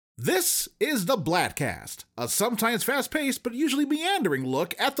This is the Bladtcast, a sometimes fast-paced but usually meandering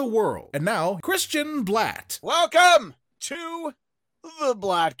look at the world. And now, Christian Blatt. Welcome to the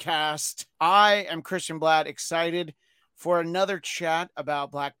Bladtcast. I am Christian Blatt, excited for another chat about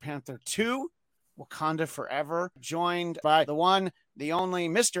Black Panther 2, Wakanda Forever, joined by the one, the only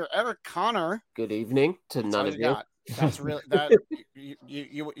Mr. Eric Connor. Good evening to none of you. That's really that.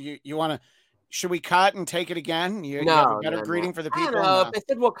 You want to? Should we cut and take it again? You have a better greeting for the people. I don't know. If I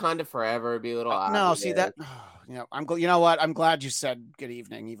said Wakanda Forever, it'd be a little odd. No, see that. You know what? I'm glad you said good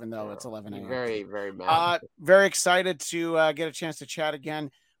evening, even though it's 11 a.m. Very, very mad. Very excited to get a chance to chat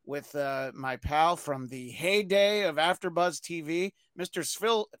again with my pal from the heyday of AfterBuzz TV, Mr.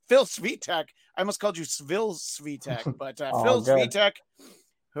 Phil Svitek. I almost called you Svil Svitek, but Phil Svitek,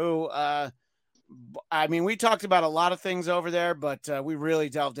 who I mean, we talked about a lot of things over there, but we really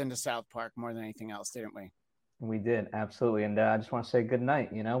delved into South Park more than anything else, didn't we? We did, absolutely. And I just want to say good night.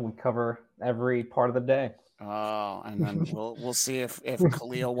 You know, we cover every part of the day. Oh, and then we'll see if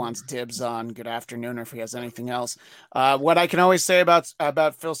Khalil wants dibs on good afternoon or if he has anything else. What I can always say about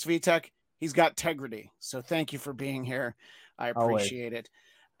Phil Svitek, he's got integrity. So thank you for being here. I appreciate it.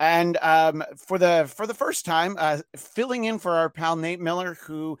 And for the first time, filling in for our pal Nate Miller,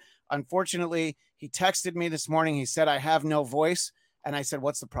 who unfortunately he texted me this morning. He said, I have no voice. And I said,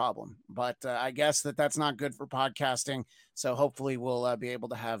 what's the problem? But I guess that's not good for podcasting. So hopefully we'll be able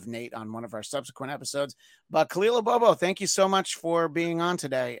to have Nate on one of our subsequent episodes. But Khalil Abooboo, thank you so much for being on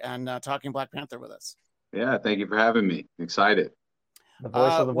today and talking Black Panther with us. Yeah, thank you for having me. Excited. The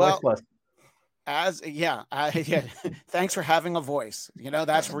voice of the voiceless. Thanks for having a voice. You know,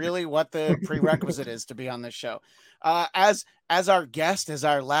 that's really what the prerequisite is to be on this show. As our guest, as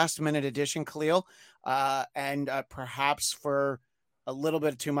our last minute addition, Khalil, and perhaps for a little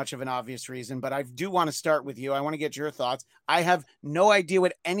bit too much of an obvious reason, but I do want to start with you. I want to get your thoughts. I have no idea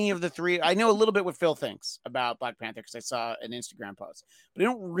what any of the three, I know a little bit what Phil thinks about Black Panther because I saw an Instagram post, but I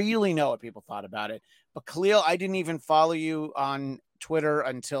don't really know what people thought about it. But Khalil, I didn't even follow you on Twitter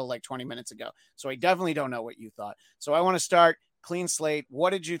until like 20 minutes ago. So I definitely don't know what you thought. So I want to start clean slate. What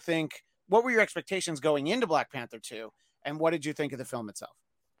did you think? What were your expectations going into Black Panther 2? And what did you think of the film itself?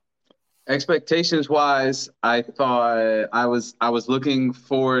 Expectations wise, I thought I was looking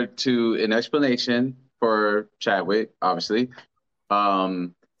forward to an explanation for Chadwick, obviously.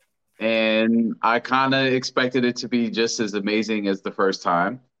 And I kind of expected it to be just as amazing as the first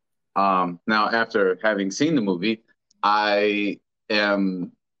time. Now, after having seen the movie, it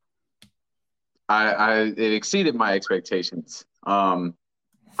exceeded my expectations. I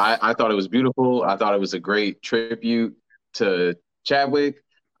thought it was beautiful. I thought it was a great tribute to Chadwick.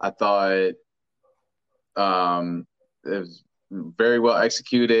 I thought it was very well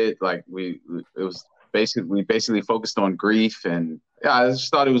executed. Like we basically focused on grief, and yeah, I just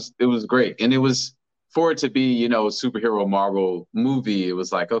thought it was great. And it was for it to be, a superhero Marvel movie. It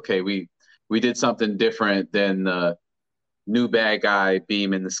was like, okay, we did something different than the new bad guy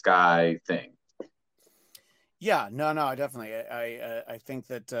beam in the sky thing. Yeah, no, definitely. I think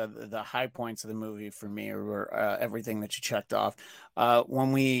that the high points of the movie for me were everything that you checked off.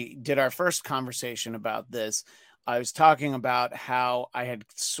 When we did our first conversation about this, I was talking about how I had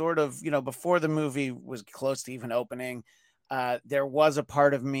sort of, before the movie was close to even opening, there was a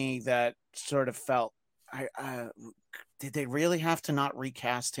part of me that sort of felt, did they really have to not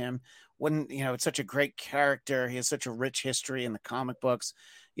recast him? Wouldn't, it's such a great character. He has such a rich history in the comic books,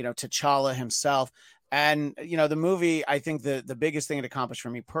 T'Challa himself. And, the movie, I think the biggest thing it accomplished for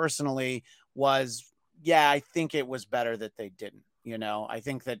me personally was, I think it was better that they didn't. I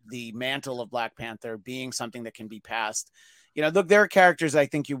think that the mantle of Black Panther being something that can be passed, look, there are characters I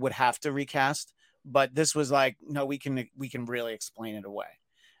think you would have to recast, but this was like, no, we can really explain it away.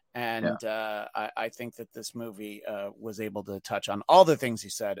 And I think that this movie was able to touch on all the things he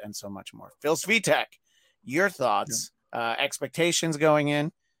said and so much more. Phil Svitek, your thoughts, expectations going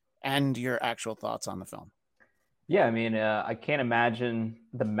in, and your actual thoughts on the film. Yeah, I mean, I can't imagine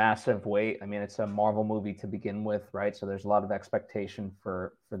the massive weight. I mean, it's a Marvel movie to begin with, right? So there's a lot of expectation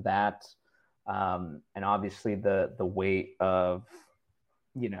for that. And obviously the weight of,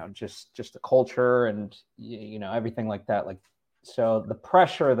 just the culture and, everything like that. Like, so the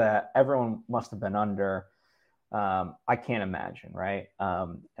pressure that everyone must have been under, I can't imagine, right?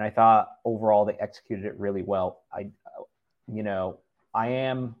 And I thought overall they executed it really well. I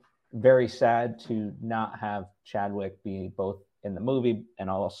am very sad to not have Chadwick be both in the movie and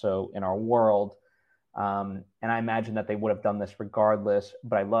also in our world. And I imagine that they would have done this regardless,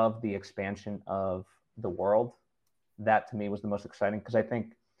 but I love the expansion of the world. That to me was the most exciting because I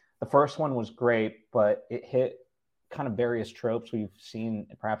think the first one was great, but it hit kind of various tropes we've seen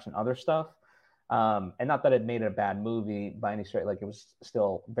perhaps in other stuff. And not that it made it a bad movie by any stretch, like it was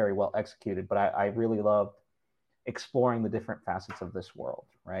still very well executed, but I really loved exploring the different facets of this world,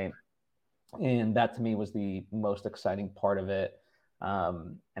 right? And that to me was the most exciting part of it.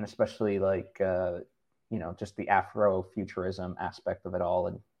 And especially like, just the Afrofuturism aspect of it all,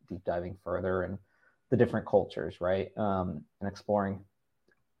 and deep diving further and the different cultures, right? And exploring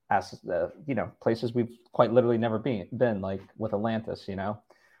places we've quite literally never been, like with Atlantis, and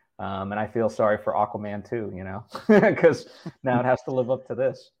I feel sorry for Aquaman too, because now it has to live up to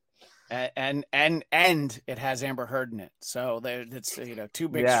this. And it has Amber Heard in it, so it's two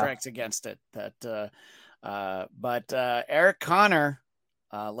big strikes against it. But Eric Connor,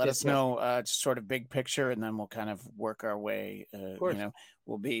 let us know sort of big picture, and then we'll kind of work our way.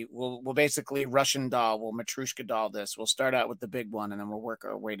 We'll basically Russian doll, we'll Matryoshka doll this. We'll start out with the big one, and then we'll work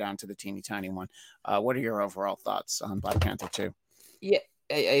our way down to the teeny tiny one. What are your overall thoughts on Black Panther 2? Yeah,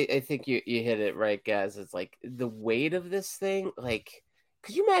 I think you hit it right, guys. It's like the weight of this thing, like.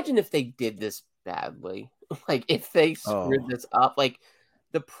 Could you imagine if they did this badly? Like if they screwed this up, like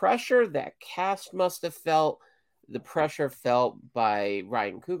the pressure that cast must have felt, the pressure felt by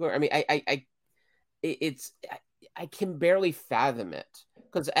Ryan Coogler. I mean, I can barely fathom it,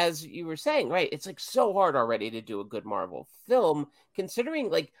 because as you were saying, right, it's like so hard already to do a good Marvel film, considering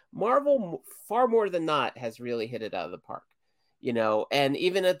like Marvel far more than not has really hit it out of the park, and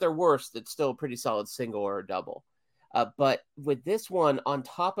even at their worst, it's still a pretty solid single or a double. But with this one, on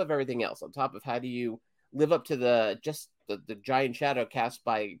top of everything else, on top of how do you live up to the giant shadow cast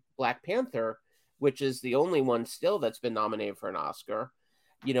by Black Panther, which is the only one still that's been nominated for an Oscar,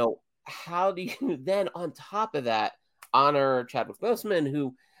 how do you then, on top of that, honor Chadwick Boseman,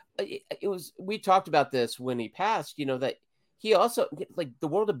 who we talked about this when he passed, that he also, like, the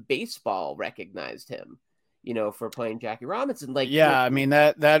world of baseball recognized him, for playing Jackie Robinson. Like, I mean,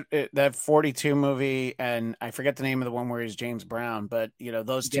 that 42 movie, and I forget the name of the one where he's James Brown, but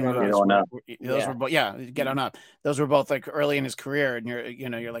those two movies were both, Get On Up. Those were both like early in his career, and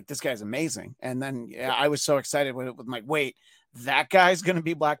you're like, this guy's amazing. And then I was so excited with like, wait, that guy's gonna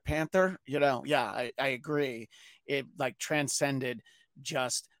be Black Panther. I agree. It like transcended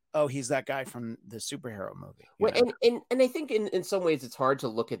just, oh, he's that guy from the superhero movie. Well, and I think in some ways it's hard to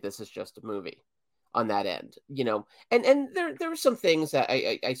look at this as just a movie on that end, and there were some things that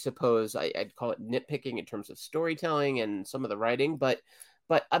I suppose I'd call it nitpicking in terms of storytelling and some of the writing, but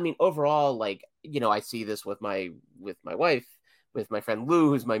I mean, overall, like, I see this with my wife, with my friend Lou,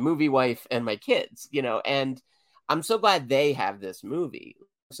 who's my movie wife, and my kids, and I'm so glad they have this movie.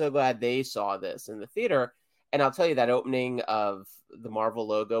 I'm so glad they saw this in the theater. And I'll tell you, that opening of the Marvel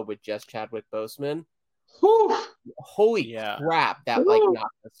logo with just Chadwick Boseman, whew, holy crap, that like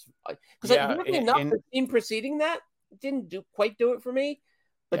knocked us, because the scene preceding that didn't quite do it for me,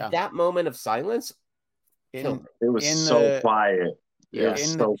 but that moment of silence, it was so quiet.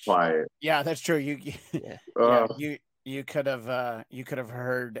 Quiet. Yeah, that's true. You could have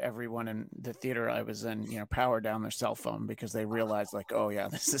heard everyone in the theater I was in, power down their cell phone, because they realized, like, oh yeah,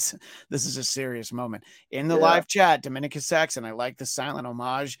 this is a serious moment. In the live chat, Dominicus Saxon, I like the silent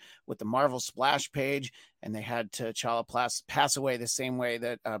homage with the Marvel splash page, and they had T'Challa pass away the same way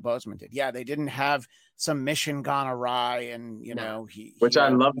that Boseman did. Yeah, they didn't have some mission gone awry, and I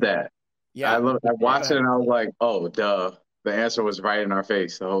love that. Yeah, I watched it and I was like, oh, duh, the answer was right in our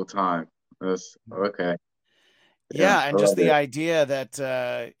face the whole time. That's okay. Yeah, and just the idea that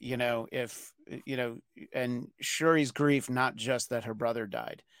if and Shuri's grief, not just that her brother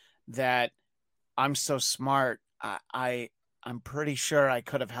died, that I'm so smart, I'm pretty sure I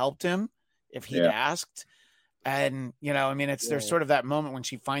could have helped him if he'd asked. And there's sort of that moment when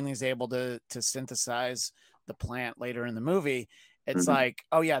she finally is able to synthesize the plant later in the movie. It's like,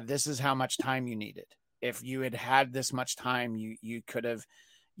 oh yeah, this is how much time you needed. If you had this much time, you could have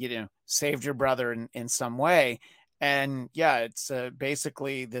saved your brother in some way. And it's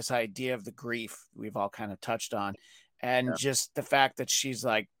basically this idea of the grief we've all kind of touched on, and just the fact that she's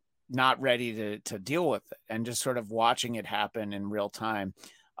like not ready to deal with it, and just sort of watching it happen in real time.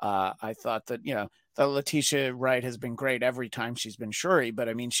 I thought that that Letitia Wright has been great every time she's been Shuri, but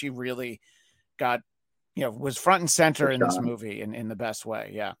I mean, she really got was front and center in this movie in the best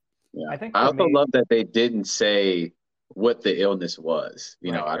way. Yeah. I also love that they didn't say what the illness was,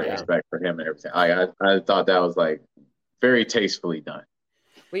 out of respect for him and everything. I thought that was like very tastefully done.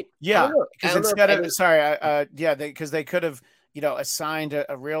 Because instead of because they could have assigned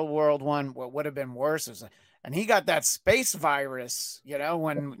a real world one. What would have been worse is, and he got that space virus,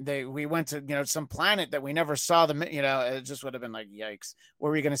 when we went to some planet that we never saw it just would have been like, yikes. What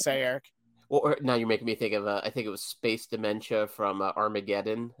were you going to say, Eric? Or now you're making me think of I think it was space dementia from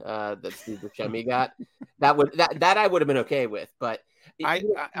Armageddon that Steve Buscemi got. That I would have been okay with, but I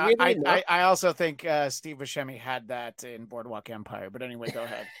also think Steve Buscemi had that in Boardwalk Empire. But anyway, go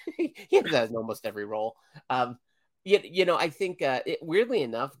ahead. He has that in almost every role. I think weirdly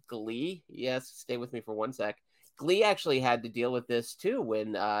enough, Glee. Yes, stay with me for one sec. Glee actually had to deal with this too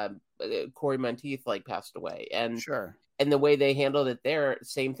when Corey Monteith passed away, and sure. And the way they handled it there,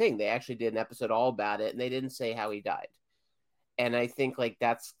 same thing. They actually did an episode all about it, and they didn't say how he died. And I think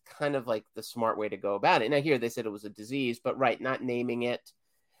that's kind of the smart way to go about it. Now here they said it was a disease, but not naming it.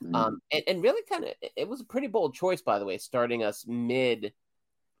 And really kind of, it was a pretty bold choice, by the way, starting us mid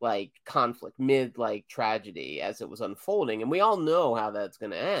conflict, mid tragedy as it was unfolding. And we all know how that's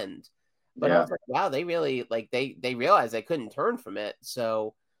going to end. But I was wow, they really they realized they couldn't turn from it.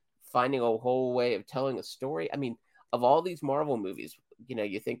 So finding a whole way of telling a story. I mean, of all these Marvel movies,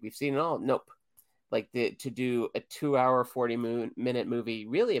 you think we've seen it all. Nope. To do a 2-hour, 40-minute movie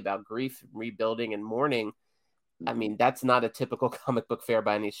really about grief, rebuilding, and mourning. I mean, that's not a typical comic book fare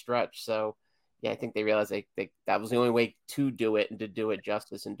by any stretch. So, yeah, I think they realized that was the only way to do it and to do it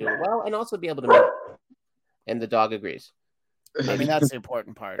justice and do it well, and also be able to make it. And the dog agrees. I mean, that's the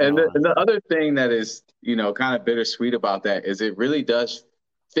important part. And the other thing that is, kind of bittersweet about that is it really does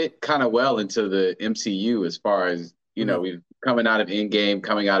fit kind of well into the MCU as far as, we've coming out of Endgame,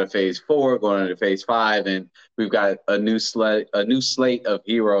 coming out of Phase 4, going into Phase 5, and we've got a new slate of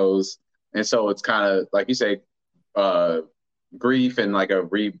heroes. And so it's kind of, like you say, grief and a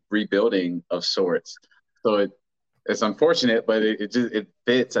rebuilding of sorts. So it's unfortunate, but it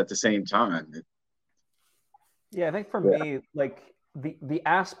fits at the same time. Yeah, I think for me, the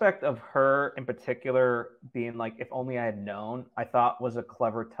aspect of her in particular being if only I had known, I thought was a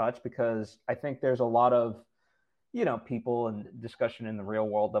clever touch, because I think there's a lot of, people and discussion in the real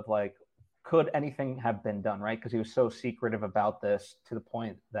world of could anything have been done, right? Because he was so secretive about this to the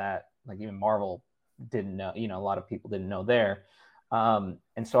point that even Marvel didn't know, a lot of people didn't know there. And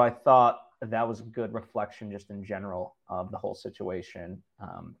so I thought that was a good reflection just in general of the whole situation,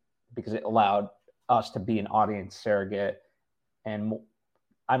 because it allowed us to be an audience surrogate and,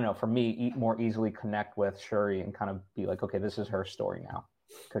 I don't know, for me, more easily connect with Shuri and kind of be okay, this is her story now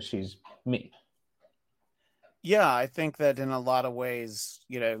because she's me. Yeah, I think that in a lot of ways,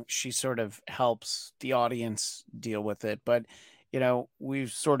 she sort of helps the audience deal with it. But,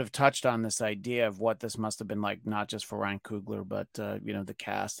 we've sort of touched on this idea of what this must have been like, not just for Ryan Coogler, but, the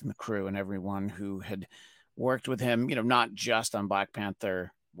cast and the crew and everyone who had worked with him, not just on Black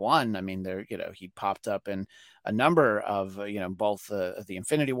Panther 1. I mean, he popped up in a number of, both the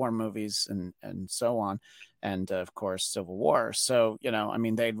Infinity War movies and so on. And, of course, Civil War. So, I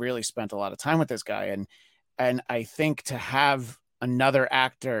mean, they'd really spent a lot of time with this guy. And I think to have another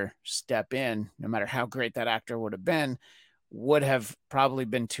actor step in, no matter how great that actor would have been, would have probably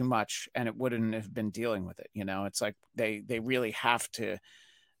been too much, and it wouldn't have been dealing with it. It's they really have to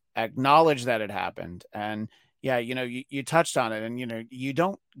acknowledge that it happened. And yeah, you touched on it, and you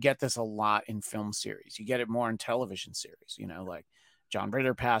don't get this a lot in film series. You get it more in television series. John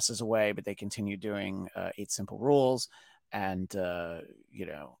Ritter passes away, but they continue doing 8 Simple Rules, and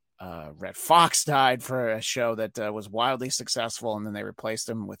Red Fox died for a show that was wildly successful, and then they replaced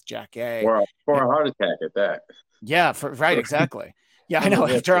him with Jack A. For a heart attack at that. Yeah, right, exactly. Yeah, I know.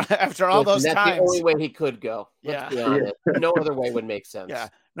 After all those that's times, the only way he could go. Let's be honest. No other way would make sense. Yeah,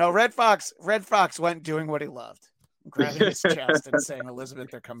 no. Red Fox went doing what he loved, grabbing his chest and saying, "Elizabeth,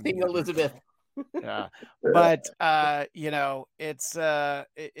 they're coming." Being Elizabeth. Yeah, but it's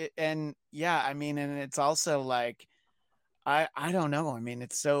and yeah, I mean, and it's also I don't know. I mean,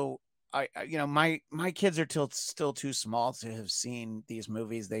 it's so my kids are still too small to have seen these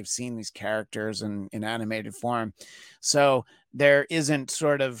movies. They've seen these characters in animated form. So there isn't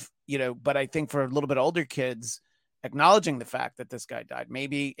sort of, but I think for a little bit older kids, acknowledging the fact that this guy died,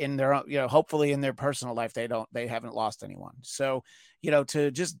 maybe in their own, hopefully in their personal life, they haven't lost anyone. So,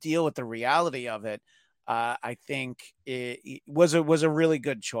 to just deal with the reality of it, I think it was a really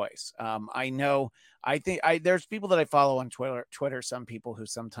good choice. I think there's people that I follow on Twitter, some people who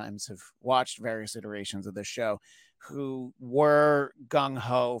sometimes have watched various iterations of this show who were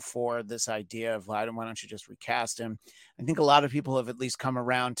gung-ho for this idea of why don't you just recast him? I think a lot of people have at least come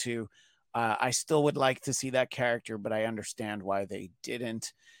around to, I still would like to see that character, but I understand why they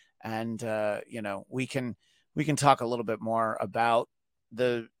didn't. And, we can talk a little bit more about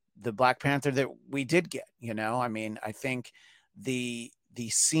the Black Panther that we did get, I mean, I think the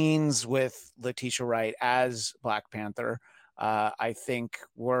scenes with Letitia Wright as Black Panther I think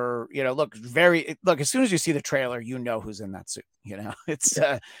were, look, as soon as you see the trailer, you know who's in that suit. It's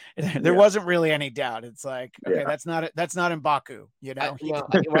there wasn't really any doubt. It's like, okay, that's not M'Baku.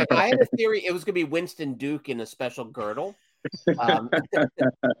 I had a theory it was going to be Winston Duke in a special girdle,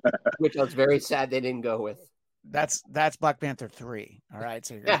 which I was very sad they didn't go with. That's Black Panther 3. All right,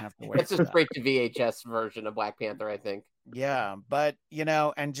 so you're gonna have to wait. It's a straight to VHS version of Black Panther, I think. Yeah, but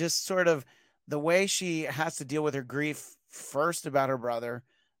and just sort of the way she has to deal with her grief, first about her brother,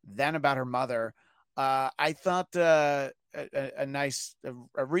 then about her mother. I thought a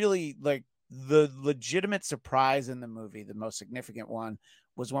really, like, the legitimate surprise in the movie, the most significant one,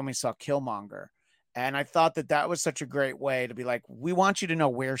 was when we saw Killmonger. And I thought that was such a great way to be like, we want you to know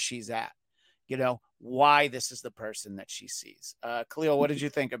where she's at, why this is the person that she sees. Khalil, what did you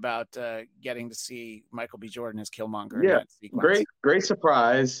think about getting to see Michael B. Jordan as Killmonger? Yeah, great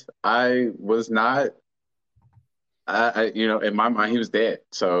surprise. I was not, in my mind, he was dead.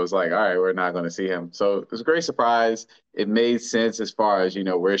 So it was like, all right, we're not going to see him. So it was a great surprise. It made sense as far as,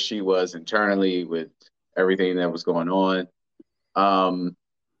 where she was internally with everything that was going on.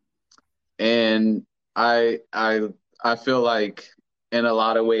 And I feel like in a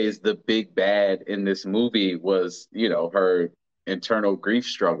lot of ways, the big bad in this movie was, her internal grief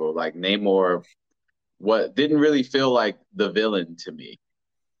struggle. Like Namor, what didn't really feel like the villain to me.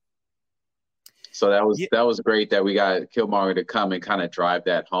 So that was great that we got Killmonger to come and kind of drive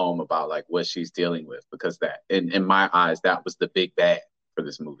that home about like what she's dealing with, because that, in my eyes, that was the big bad for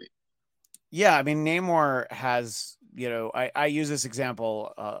this movie. Yeah, I mean, Namor has, I use this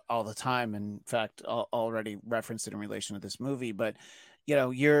example all the time. In fact, I'll already referenced it in relation to this movie, but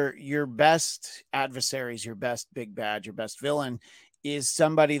your best adversaries, your best big bad, your best villain is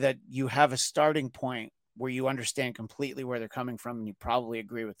somebody that you have a starting point where you understand completely where they're coming from and you probably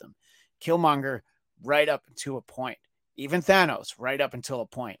agree with them. Killmonger, right up to a point. Even Thanos, right up until a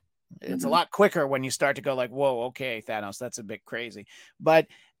point. It's a lot quicker when you start to go like, whoa, okay, Thanos, that's a bit crazy. But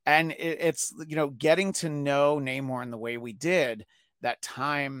it's getting to know Namor in the way we did, that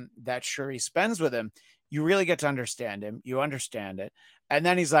time that Shuri spends with him, you really get to understand him. You understand it. And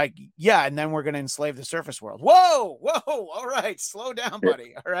then he's like, yeah, and then we're going to enslave the surface world. Whoa, all right, slow down,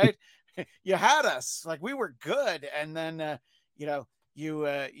 buddy. All right. You had us, like, we were good. And then, you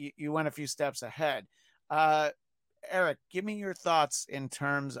went a few steps ahead. Eric, give me your thoughts in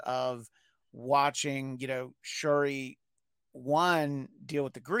terms of watching, Shuri, one, deal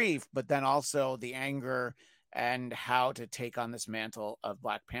with the grief, but then also the anger and how to take on this mantle of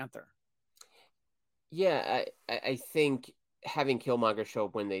Black Panther. Yeah, I think having Killmonger show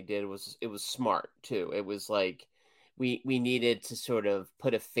up when they did was smart too. It was like we needed to sort of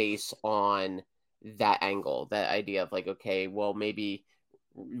put a face on that angle, that idea of like, okay, well, maybe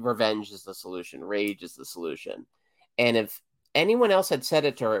revenge is the solution, rage is the solution. And if anyone else had said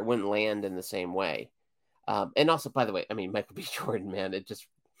it to her, it wouldn't land in the same way. And also, by the way, I mean, Michael B. Jordan, man,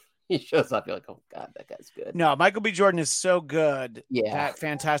 he shows up, you're like, oh God, that guy's good. No, Michael B. Jordan is so good. Yeah. That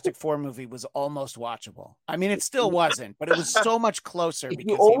Fantastic Four movie was almost watchable. I mean, it still wasn't, but it was so much closer. If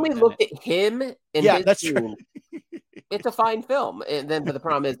you only looked at him in that's true. It's a fine film. And then, but the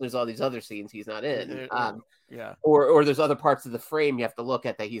problem is there's all these other scenes he's not in. Yeah. Or there's other parts of the frame you have to look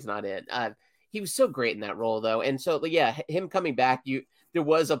at that he's not in. He was so great in that role, though. And so, yeah, him coming back, there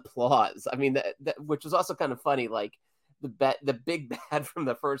was applause. I mean, that which was also kind of funny. Like the big bad from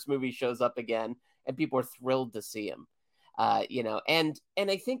the first movie shows up again, and people are thrilled to see him. And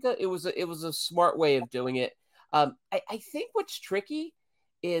I think it was a smart way of doing it. I think what's tricky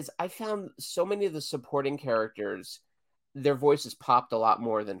is I found so many of the supporting characters, their voices popped a lot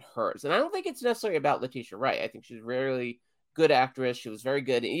more than hers. And I don't think it's necessarily about Letitia Wright. I think she's a really good actress. She was very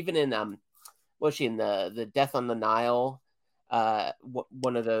good. Even in, was she in the Death on the Nile?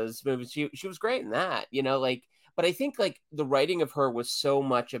 One of those movies. She was great in that, but I think like the writing of her was so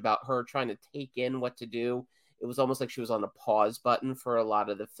much about her trying to take in what to do. It was almost like she was on a pause button for a lot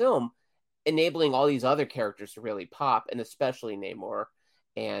of the film, enabling all these other characters to really pop, and especially Namor.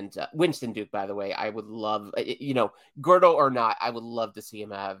 And Winston Duke, by the way, I would love, girdle or not, I would love to see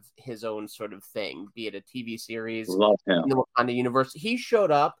him have his own sort of thing, be it a TV series love him. In the Wakanda universe. He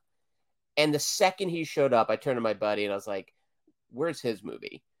showed up, and the second he showed up, I turned to my buddy and I was like, where's his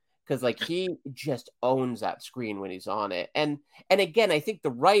movie? Because like he just owns that screen when he's on it. And again, I think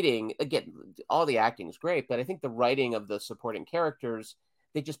the writing, again, all the acting is great, but I think the writing of the supporting characters,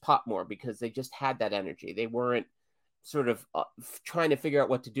 they just pop more because they just had that energy. They weren't sort of trying to figure out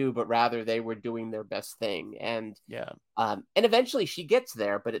what to do, but rather they were doing their best thing. And and eventually she gets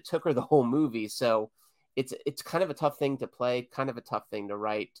there, but it took her the whole movie. So it's kind of a tough thing to play, kind of a tough thing to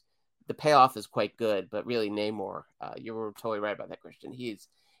write. the payoff is quite good, but really Namor, you were totally right about that, Christian.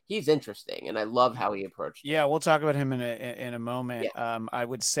 He's interesting, and I love how he approached it. Yeah, we'll talk about him in a moment. Yeah. I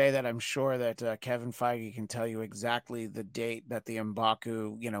would say that I'm sure that Kevin Feige can tell you exactly the date that the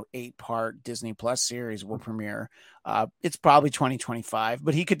M'Baku, 8-part Disney Plus series will premiere. It's probably 2025,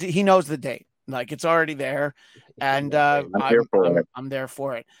 but he knows the date. Like, it's already there, and I'm there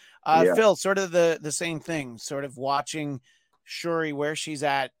for it. Phil, sort of the same thing. Sort of watching Shuri where she's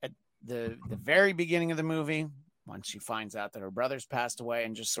at the very beginning of the movie, once she finds out that her brother's passed away,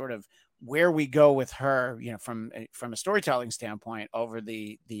 and just sort of where we go with her, from a storytelling standpoint over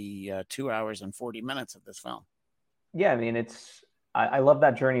the 2 hours and 40 minutes of this film. Yeah, I mean, I love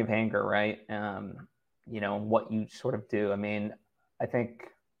that journey of anger, right? What you sort of do. I mean, I think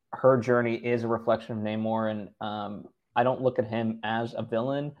her journey is a reflection of Namor, and I don't look at him as a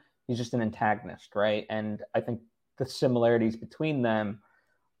villain. He's just an antagonist, right? And I think the similarities between them,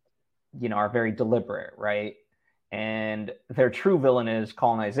 are very deliberate, right? And their true villain is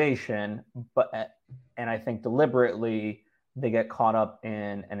colonization, and I think deliberately they get caught up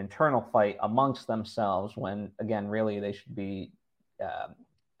in an internal fight amongst themselves when, again, really they should be.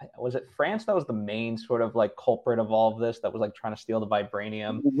 Was it France that was the main sort of like culprit of all of this, that was like trying to steal the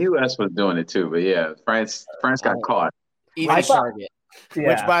vibranium? The U.S. was doing it too, but yeah, France got caught. Easy target. Yeah.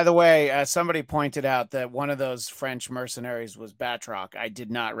 Which, by the way, somebody pointed out that one of those French mercenaries was Batroc. I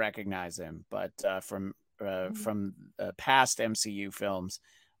did not recognize him, but from past MCU films,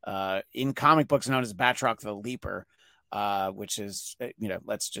 in comic books known as Batroc the Leaper, which is,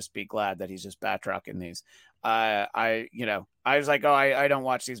 let's just be glad that he's just Batroc in these. I was like, I don't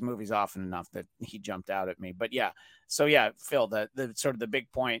watch these movies often enough that he jumped out at me. But yeah, so yeah, Phil, the sort of the big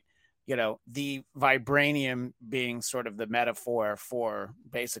point, the vibranium being sort of the metaphor for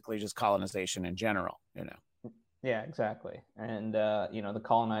basically just colonization in general, Yeah, exactly. And, the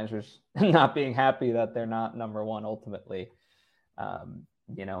colonizers not being happy that they're not number one ultimately, and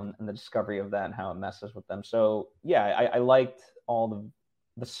the discovery of that and how it messes with them. So, yeah, I liked all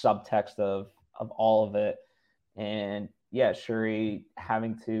the subtext of all of it. And, yeah, Shuri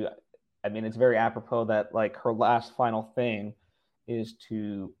having to, I mean, it's very apropos that, like, her last final thing is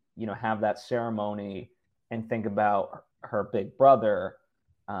to, have that ceremony and think about her big brother,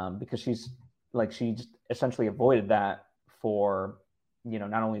 because she just essentially avoided that for,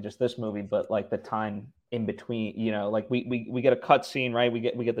 not only just this movie, but like the time in between, like we get a cut scene, right? We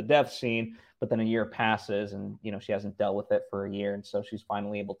get the death scene, but then a year passes and, she hasn't dealt with it for a year. And so she's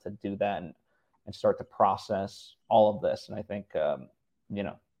finally able to do that and start to process all of this. And I think,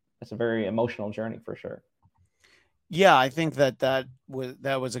 it's a very emotional journey for sure. Yeah, I think that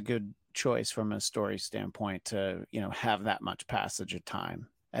was a good choice from a story standpoint to, have that much passage of time.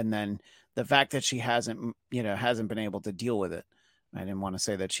 And then the fact that she hasn't been able to deal with it. I didn't want to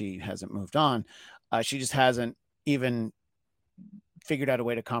say that she hasn't moved on. She just hasn't even figured out a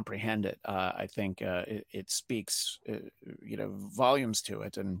way to comprehend it. I think it speaks, volumes to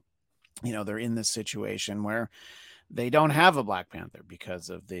it. And, they're in this situation where they don't have a Black Panther because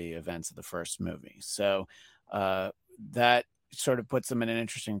of the events of the first movie. So that sort of puts them in an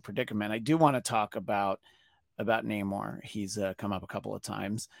interesting predicament. I do want to talk about Namor. He's come up a couple of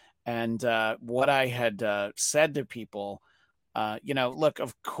times. And what I had said to people, look,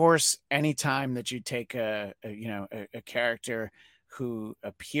 of course, anytime that you take a character who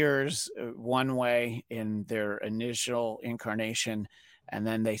appears one way in their initial incarnation, and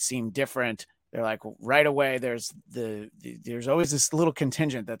then they seem different, they're like, right away, there's always this little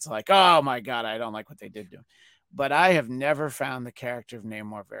contingent that's like, oh my God, I don't like what they did to him. But I have never found the character of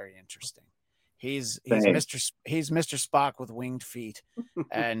Namor very interesting. He's Mr. Spock with winged feet,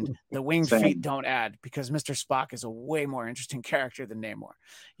 and the winged feet don't add, because Mr. Spock is a way more interesting character than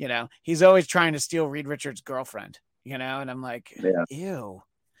Namor. He's always trying to steal Reed Richards' girlfriend, and I'm like, ew,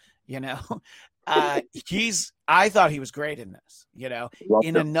 I thought he was great in this,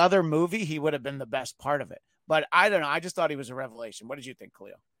 in another movie, he would have been the best part of it, but I don't know. I just thought he was a revelation. What did you think,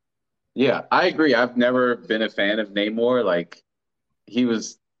 Khalil? Yeah, I agree. I've never been a fan of Namor. Like, he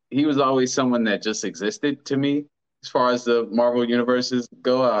was always someone that just existed to me. As far as the Marvel universes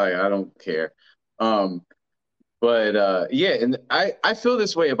go, I don't care. Yeah, and I feel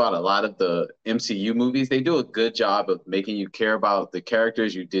this way about a lot of the MCU movies. They do a good job of making you care about the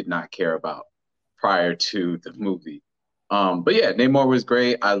characters you did not care about prior to the movie. But yeah, Namor was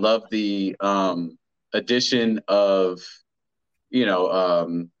great. I love the addition of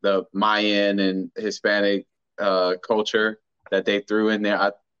the Mayan and Hispanic culture that they threw in there.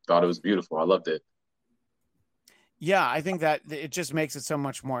 I thought it was beautiful. I loved it. Yeah, I think that it just makes it so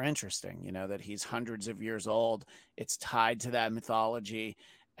much more interesting, that he's hundreds of years old. It's tied to that mythology.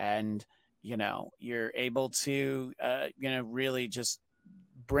 and you're able to really just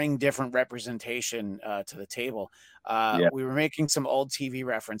bring different representation to the table. We were making some old TV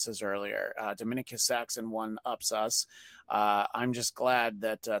references earlier. Dominicus Saxon one ups us. I'm just glad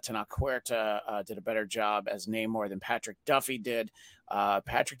that Tenoch Huerta did a better job as Namor than Patrick Duffy did.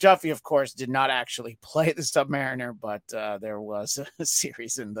 Patrick Duffy, of course, did not actually play the Submariner, but there was a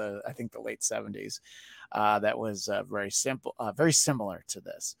series in I think the late 70s that was very similar to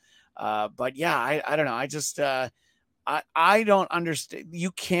this. But yeah, I don't know. I just I don't understand.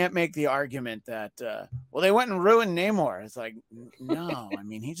 You can't make the argument that they went and ruined Namor. It's like, no, I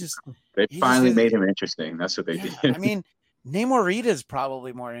mean they finally made him interesting. That's what they did. I mean, Namor Rita is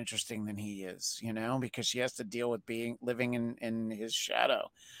probably more interesting than he is, because she has to deal with living in his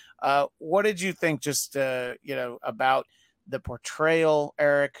shadow. What did you think just about the portrayal,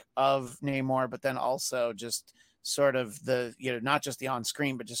 Eric, of Namor, but then also just sort of the not just the on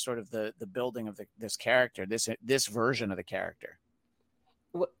screen, but just sort of the building of this character, this version of the character?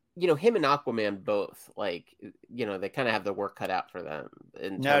 Well, him and Aquaman both, like, they kind of have the work cut out for them.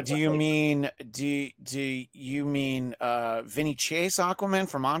 Now, do you mean Vinny Chase Aquaman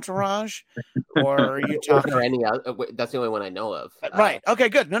from Entourage, or are you talking or any other? That's the only one I know of. Right. Okay.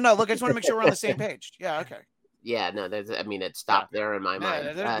 Good. No. Look, I just want to make sure we're on the same page. Yeah. Okay. Yeah, no, it stopped there in my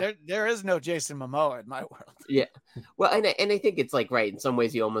mind. There is no Jason Momoa in my world. Yeah. Well, and I think it's like, right, in some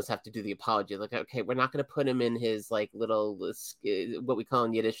ways you almost have to do the apology. Like, okay, we're not going to put him in his like little, what we call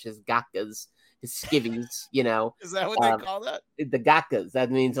in Yiddish, his gakas, his skivvies, Is that what they call that? The gakas. That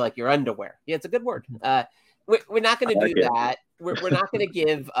means like your underwear. Yeah, it's a good word. We're not going to do that. We're not going to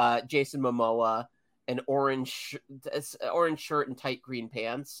give Jason Momoa an orange shirt and tight green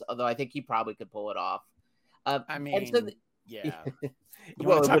pants, although I think he probably could pull it off. I mean, yeah. You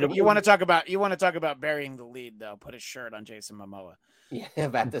Well, want to talk about burying the lead, though. Put a shirt on Jason Momoa. Yeah,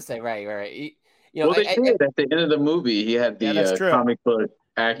 about to say, right. They did at the end of the movie. He had the comic book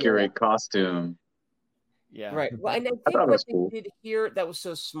accurate costume. Yeah, right. Well, and I think what they did here that was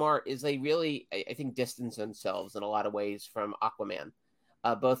so smart is they really, I think, distanced themselves in a lot of ways from Aquaman,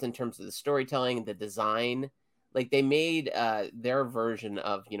 both in terms of the storytelling, the design. Like they made their version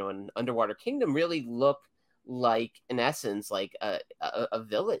of an underwater kingdom really look like, in essence, like a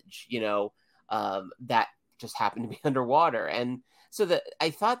village, that just happened to be underwater. And so that I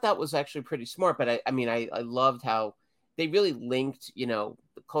thought that was actually pretty smart. But I loved how they really linked, the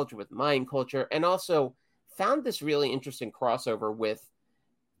culture with Mayan culture, and also found this really interesting crossover with,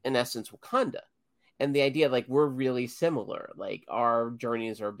 in essence, Wakanda. And the idea, like, we're really similar. Like, our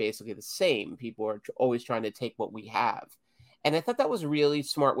journeys are basically the same. People are always trying to take what we have. And I thought that was a really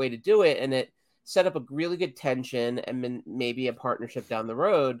smart way to do it. And it set up a really good tension and maybe a partnership down the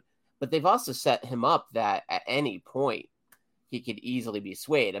road. But they've also set him up that at any point he could easily be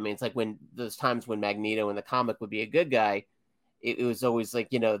swayed. I mean, it's like when those times when Magneto in the comic would be a good guy, it was always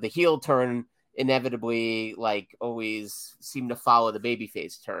like, the heel turn inevitably, like, always seemed to follow the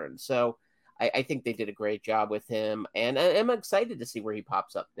babyface turn. So I think they did a great job with him, and I'm excited to see where he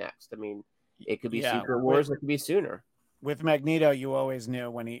pops up next. I mean, it could be Secret Wars, it could be sooner. With Magneto, you always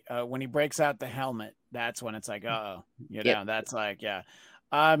knew when he breaks out the helmet, that's when it's like, that's like, yeah.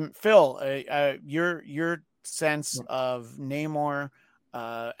 Phil, your sense of Namor.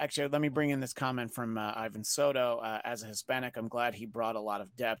 Actually, let me bring in this comment from Ivan Soto. As a Hispanic, I'm glad he brought a lot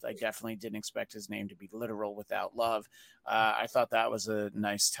of depth. I definitely didn't expect his name to be literal without love. I thought that was a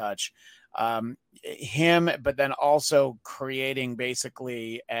nice touch. Him, but then also creating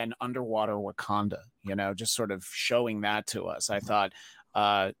basically an underwater Wakanda, just sort of showing that to us. I thought,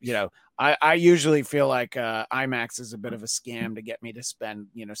 I usually feel like IMAX is a bit of a scam to get me to spend,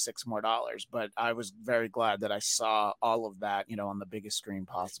 $6 more, but I was very glad that I saw all of that, on the biggest screen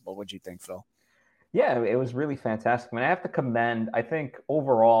possible. What'd you think, Phil? Yeah, it was really fantastic. I mean, I have to commend, I think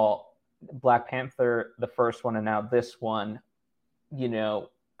overall, Black Panther, the first one, and now this one,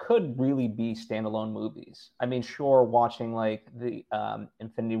 could really be standalone movies. I mean, sure, watching like the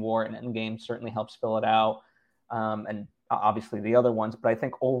Infinity War and Endgame certainly helps fill it out. And obviously the other ones, but I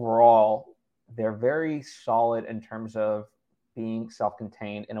think overall they're very solid in terms of being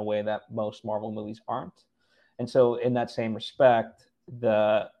self-contained in a way that most Marvel movies aren't. And so in that same respect,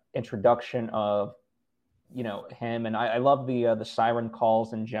 the introduction of, him, and I love the siren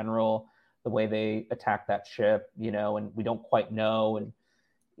calls in general, the way they attack that ship, and we don't quite know. And,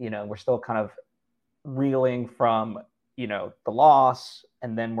 we're still kind of reeling from, the loss.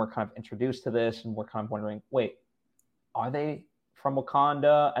 And then we're kind of introduced to this and we're kind of wondering, wait, are they from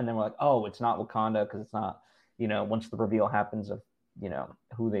Wakanda? And then we're like, oh, it's not Wakanda because it's not, once the reveal happens of,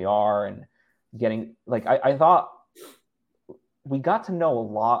 who they are and getting, like, I thought we got to know a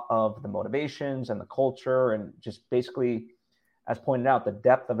lot of the motivations and the culture, and just basically, as pointed out, the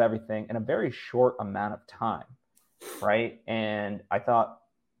depth of everything in a very short amount of time, right? And I thought,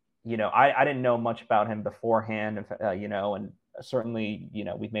 I didn't know much about him beforehand, and certainly,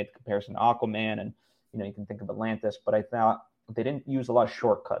 we've made the comparison to Aquaman, and, you can think of Atlantis, but I thought they didn't use a lot of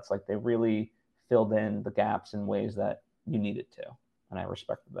shortcuts. Like, they really filled in the gaps in ways that you needed to, and I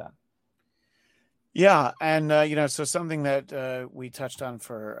respected that. Yeah, and so something that we touched on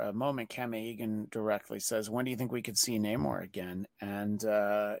for a moment, Cam Egan directly says, "When do you think we could see Namor again?" And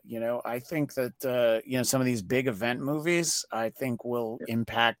I think that some of these big event movies, I think, will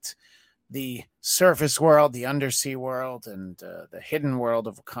impact the surface world, the undersea world, and the hidden world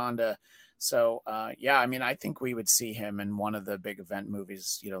of Wakanda. So I think we would see him in one of the big event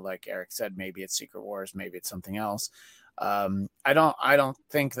movies. Like Eric said, maybe it's Secret Wars, maybe it's something else. I don't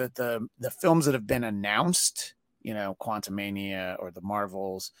think that the films that have been announced, Quantumania or the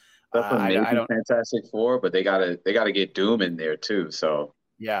Marvels, Definitely maybe Fantastic Four, but they gotta get Doom in there too. So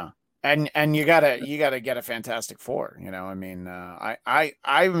yeah, and you gotta get a Fantastic Four. I'm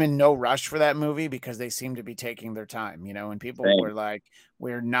in no rush for that movie because they seem to be taking their time. And people were like,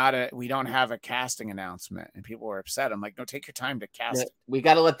 we don't have a casting announcement, and people were upset. I'm like, no, take your time to cast. We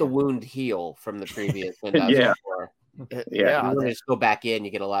got to let the wound heal from the previous Yeah. You just go back in,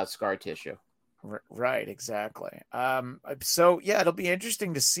 you get a lot of scar tissue. Right, exactly. So it'll be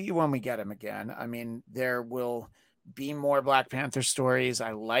interesting to see when we get him again. I mean, there will be more Black Panther stories.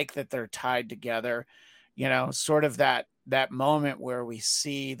 I like that they're tied together. Sort of that moment where we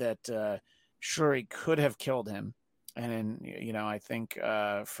see that Shuri could have killed him, and then I think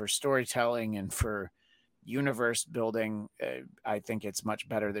for storytelling and for universe building, I think it's much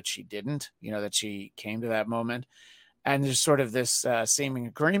better that she didn't. That she came to that moment. And there's sort of this seeming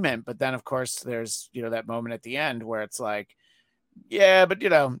agreement, but then of course there's that moment at the end where it's like, yeah, but they're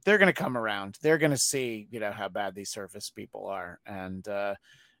going to come around. They're going to see how bad these surface people are, and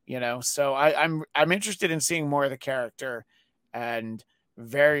so I'm interested in seeing more of the character. And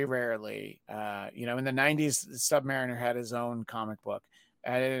very rarely, in the 90s, the Submariner had his own comic book,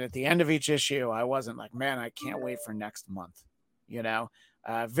 and at the end of each issue, I wasn't like, man, I can't wait for next month.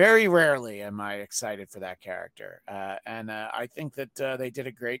 Very rarely am I excited for that character. And I think that they did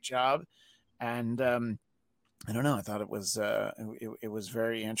a great job. And I don't know. I thought it was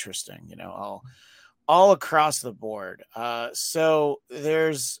very interesting, all across the board. So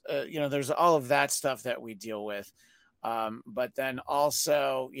there's all of that stuff that we deal with. But then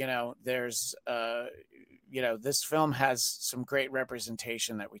also, there's, this film has some great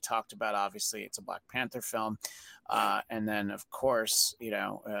representation that we talked about. Obviously, it's a Black Panther film. And then, of course,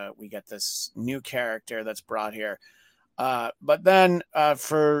 we get this new character that's brought here. But then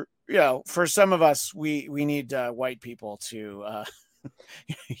for some of us, we need white people to,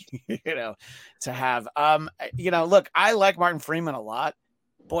 to have. Look, I like Martin Freeman a lot.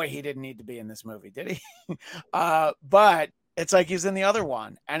 Boy, he didn't need to be in this movie, did he? But it's like he's in the other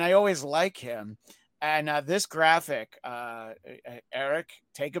one. And I always like him. And this graphic, Eric,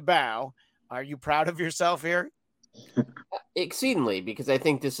 take a bow. Are you proud of yourself here? Exceedingly, because I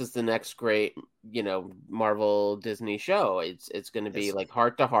think this is the next great, Marvel Disney show. It's going to be like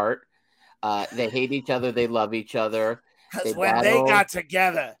heart to heart. They hate each other. They love each other. Because when they got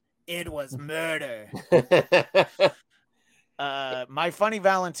together, it was murder. My Funny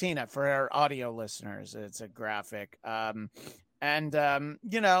Valentina, for our audio listeners, it's a graphic. And I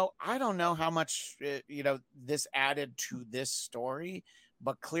don't know how much, this added to this story,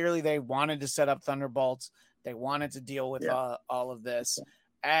 but clearly they wanted to set up Thunderbolts. They wanted to deal with all of this.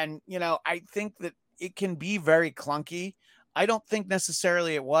 And, I think that it can be very clunky. I don't think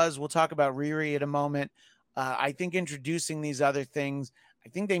necessarily it was. We'll talk about Riri in a moment. I think introducing these other things, I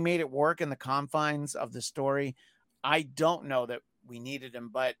think they made it work in the confines of the story. I don't know that we needed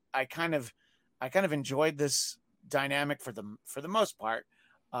him, but I kind of enjoyed this dynamic for the most part.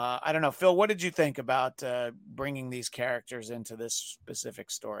 I don't know, Phil, what did you think about bringing these characters into this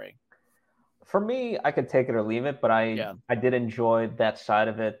specific story? For me, I could take it or leave it, but I did enjoy that side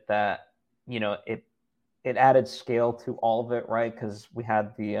of it, that it added scale to all of it, right? Because we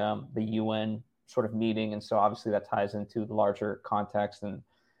had the UN sort of meeting, and so obviously that ties into the larger context. And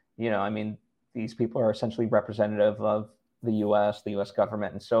these people are essentially representative of the U.S.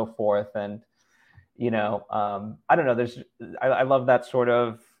 government, and so forth. And I don't know. I love that sort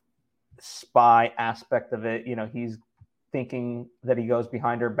of spy aspect of it. He's thinking that he goes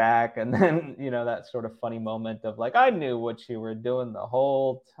behind her back, and then that sort of funny moment of like, I knew what you were doing the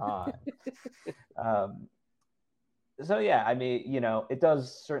whole time. So yeah, it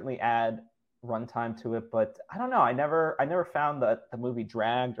does certainly add runtime to it, but I don't know. I never found that the movie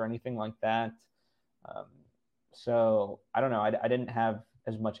dragged or anything like that. So I don't know. I didn't have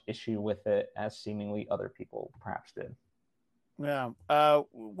as much issue with it as seemingly other people perhaps did. Yeah.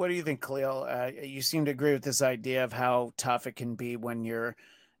 What do you think, Khalil? You seem to agree with this idea of how tough it can be when you're,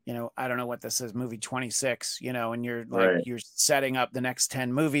 I don't know what this is, movie 26, and you're like, Right. you're setting up the next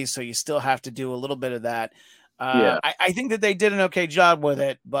 10 movies. So you still have to do a little bit of that. Yeah. I think that they did an okay job with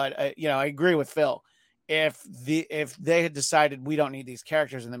it, but I agree with Phil. If they had decided we don't need these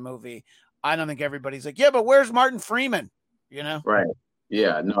characters in the movie, I don't think everybody's like, yeah, but where's Martin Freeman? Right.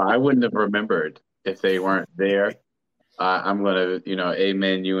 Yeah. No, I wouldn't have remembered if they weren't there. I'm gonna,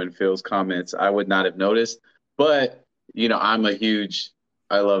 amen you and Phil's comments. I would not have noticed, but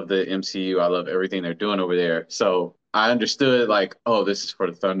I love the MCU. I love everything they're doing over there. So I understood, like, oh, this is for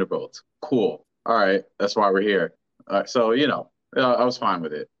the Thunderbolts. Cool. All right, that's why we're here. So I was fine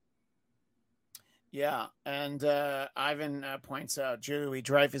with it. Yeah, and Ivan points out Julie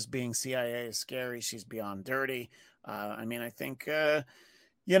Dreyfus being CIA is scary. She's beyond dirty. I think. I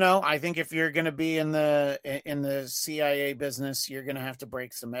think if you're going to be in the CIA business, you're going to have to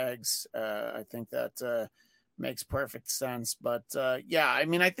break some eggs. I think that makes perfect sense. But I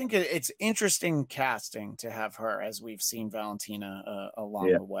think it's interesting casting to have her, as we've seen Valentina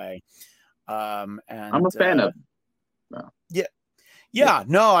along the way. And I'm a fan of. Yeah. Yeah,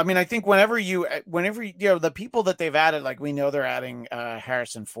 no, I think whenever the people that they've added, like we know they're adding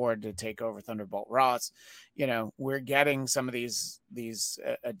Harrison Ford to take over Thunderbolt Ross, we're getting some of these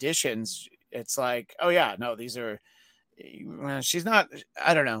additions. It's like, oh yeah, no, these are, she's not,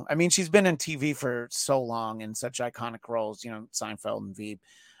 I don't know. She's been in TV for so long in such iconic roles, Seinfeld and Veep,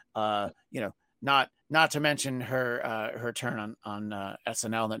 not to mention her turn on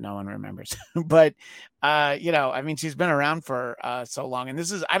SNL that no one remembers, but she's been around for so long, and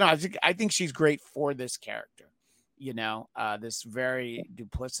this is I think she's great for this character, this very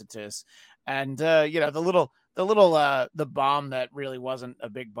duplicitous, and the bomb that really wasn't a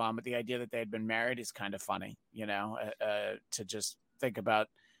big bomb, but the idea that they had been married is kind of funny, to just think about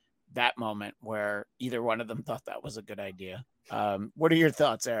that moment where either one of them thought that was a good idea. What are your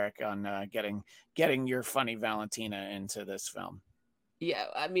thoughts, Eric, on getting your funny Valentina into this film? Yeah,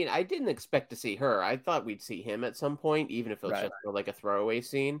 I didn't expect to see her. I thought we'd see him at some point, even if it was just for like a throwaway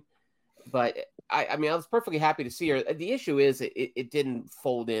scene. But I was perfectly happy to see her. The issue is it didn't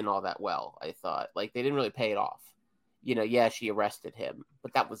fold in all that well. I thought, like, they didn't really pay it off. She arrested him,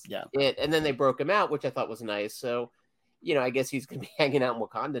 but that was it. And then they broke him out, which I thought was nice. So, I guess he's going to be hanging out in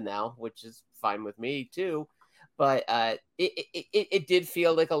Wakanda now, which is fine with me too. But it did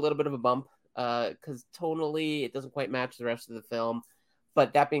feel like a little bit of a bump because tonally it doesn't quite match the rest of the film.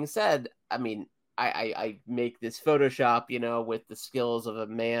 But that being said, I make this Photoshop, with the skills of a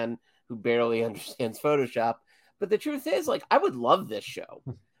man who barely understands Photoshop. But the truth is, like, I would love this show.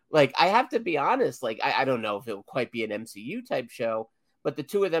 Like, I have to be honest, like, I don't know if it'll quite be an MCU type show, but the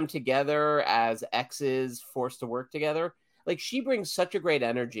two of them together as exes forced to work together, like, she brings such a great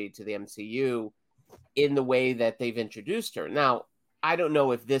energy to the MCU in the way that they've introduced her. Now, I don't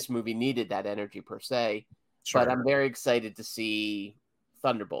know if this movie needed that energy per se, but I'm very excited to see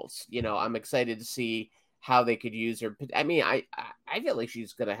Thunderbolts. I'm excited to see how they could use her. I feel like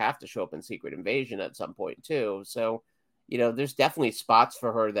she's going to have to show up in Secret Invasion at some point too. So, there's definitely spots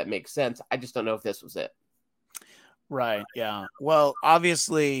for her that make sense. I just don't know if this was it. Right. Yeah. Well,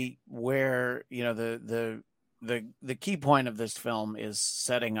 obviously where, the key point of this film is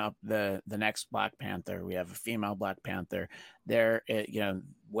setting up the next Black Panther. We have a female Black Panther there.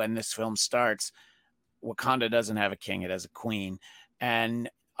 When this film starts, Wakanda doesn't have a king, it has a queen. And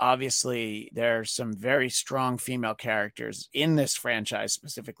obviously there are some very strong female characters in this franchise,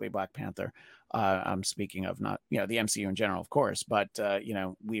 specifically Black Panther. I'm speaking of not, the MCU in general, of course, but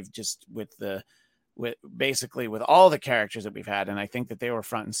we've just with all the characters that we've had. And I think that they were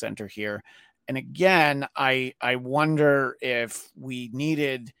front and center here. And again, I wonder if we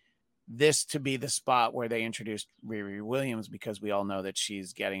needed this to be the spot where they introduced Riri Williams, because we all know that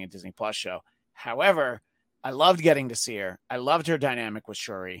she's getting a Disney Plus show. However, I loved getting to see her. I loved her dynamic with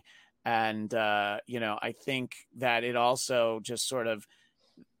Shuri. And, I think that it also just sort of,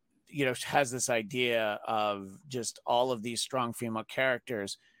 has this idea of just all of these strong female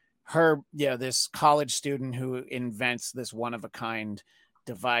characters. Her, this college student who invents this one-of-a-kind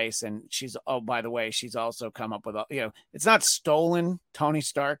device, and she's, oh, by the way, she's also come up with, it's not stolen Tony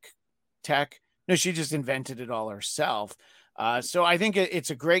Stark tech. No, she just invented it all herself. So I think it's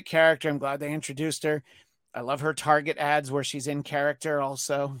a great character. I'm glad they introduced her. I love her Target ads where she's in character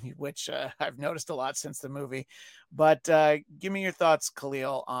also, which I've noticed a lot since the movie. But give me your thoughts,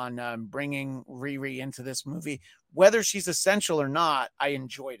 Khalil, on bringing Riri into this movie. Whether she's essential or not, I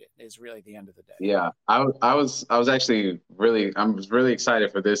enjoyed it. Is really the end of the day. Yeah, I was actually really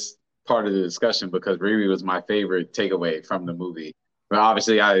excited for this part of the discussion because Riri was my favorite takeaway from the movie. But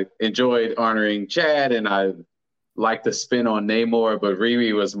obviously, I enjoyed honoring Chad and I liked the spin on Namor, but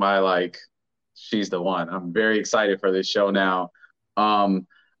Riri was my like, she's the one. I'm very excited for this show now.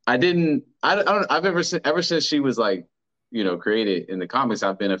 I don't, I've ever since she was like, created in the comics,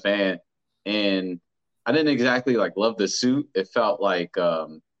 I've been a fan, and I didn't exactly like love the suit. It felt like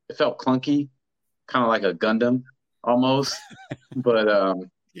it felt clunky, kind of like a Gundam almost. But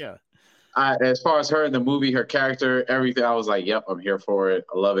Yeah. as far as her in the movie, her character, everything, I was like, yep, I'm here for it.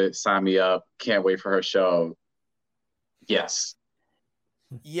 I love it. Sign me up. Can't wait for her show. Yes.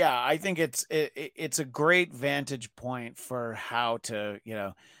 Yeah, I think it's a great vantage point for how to,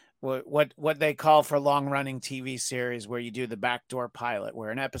 what they call for long running TV series, where you do the backdoor pilot,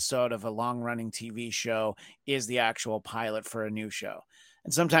 where an episode of a long running TV show is the actual pilot for a new show.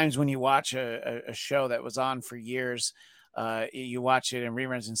 And sometimes when you watch a show that was on for years, you watch it in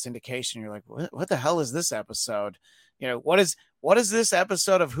reruns and syndication, you're like, what the hell is this episode? What is this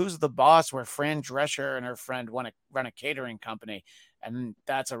episode of Who's the Boss, where Fran Drescher and her friend run a catering company? And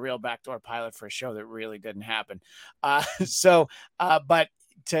that's a real backdoor pilot for a show that really didn't happen. But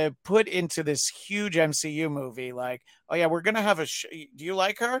to put into this huge MCU movie, like, oh yeah, we're gonna have a do you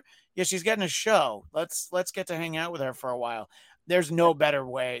like her? Yeah, she's getting a show. Let's get to hang out with her for a while. There's no better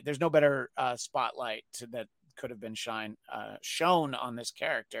way. There's no better spotlight that could have been shown on this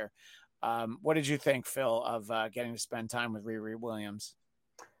character. What did you think, Phil, of getting to spend time with Riri Williams?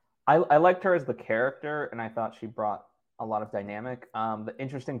 I liked her as the character, and I thought she brought a lot of dynamic. The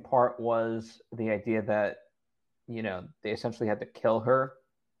interesting part was the idea that, they essentially had to kill her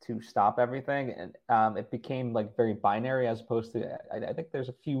to stop everything. And it became like very binary, as opposed to, I think there's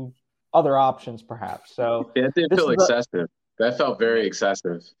a few other options perhaps. So yeah, it did feel excessive. That felt very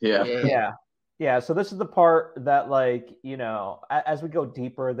excessive. Yeah. Yeah. So this is the part that, like, as we go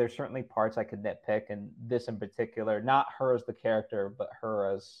deeper, there's certainly parts I could nitpick, and this in particular, not her as the character, but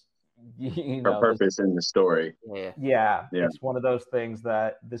her as, her purpose in the story. Yeah. It's one of those things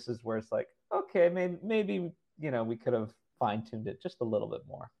that this is where it's like, okay, maybe we could have fine-tuned it just a little bit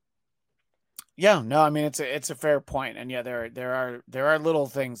more. Yeah, no, I mean, it's a fair point. And yeah, there are little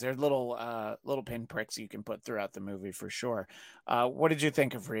things, there's little pinpricks you can put throughout the movie for sure. What did you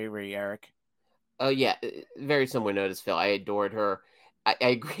think of Riri, Eric? Oh yeah, very similar note as Phil. I adored her. I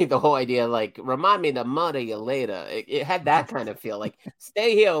agree. The whole idea, like, remind me to murder you later. It had that kind of feel, like,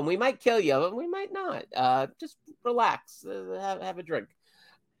 stay here and we might kill you, but we might not. Just relax, have a drink.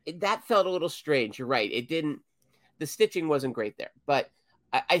 That felt a little strange. You're right. The stitching wasn't great there, but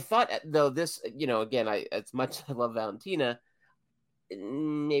I thought, though, this, again, as much as I love Valentina,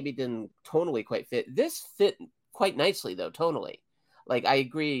 maybe didn't tonally quite fit. This fit quite nicely, though, tonally. Like, I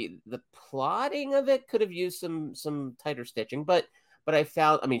agree, the plotting of it could have used some tighter stitching, but I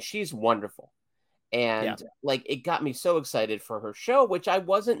found, I mean, she's wonderful. And like, it got me so excited for her show, which I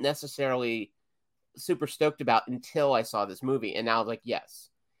wasn't necessarily super stoked about until I saw this movie. And now I was like, yes.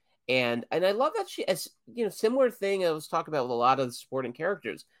 And I love that she, as similar thing I was talking about with a lot of the supporting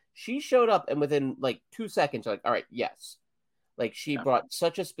characters. She showed up, and within like 2 seconds, you're like, all right, yes. Like, she brought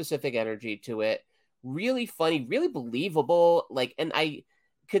such a specific energy to it. Really funny, really believable. Like, and I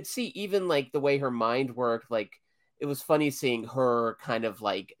could see even like the way her mind worked. Like, it was funny seeing her kind of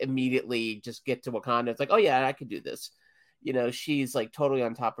like immediately just get to Wakanda. It's like, oh yeah, I could do this. She's like totally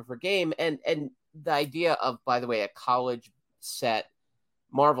on top of her game. And the idea of, by the way, a college set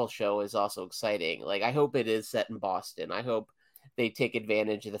Marvel show is also exciting. Like, I hope it is set in Boston. I hope they take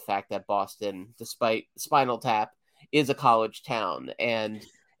advantage of the fact that Boston, despite Spinal Tap, is a college town. And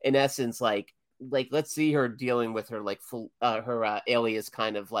in essence, like let's see her dealing with her, like, her alias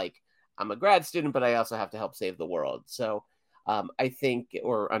kind of like, I'm a grad student, but I also have to help save the world. So I think,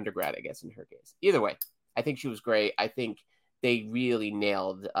 or undergrad, I guess, in her case. Either way, I think she was great. I think they really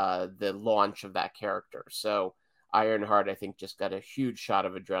nailed the launch of that character. So Ironheart, I think, just got a huge shot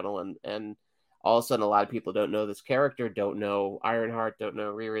of adrenaline, and all of a sudden, a lot of people don't know this character, don't know Ironheart, don't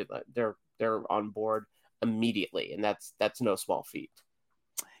know Riri. They're on board immediately, and that's no small feat.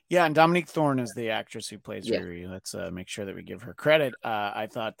 Yeah, and Dominique Thorne is the actress who plays Riri. Let's make sure that we give her credit. I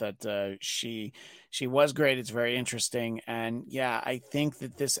thought that she was great. It's very interesting, and yeah, I think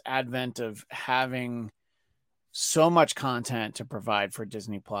that this advent of having so much content to provide for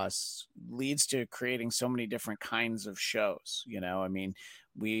Disney Plus leads to creating so many different kinds of shows. I mean,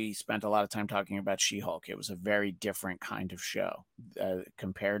 we spent a lot of time talking about She-Hulk. It was a very different kind of show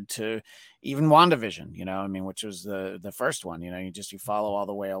compared to even WandaVision, I mean, which was the first one. You follow all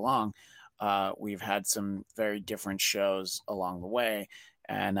the way along. We've had some very different shows along the way.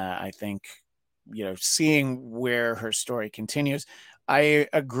 And I think, seeing where her story continues, I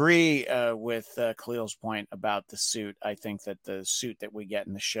agree with Khalil's point about the suit. I think that the suit that we get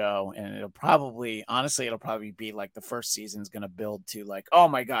in the show, and it'll probably be like the first season's going to build to like, oh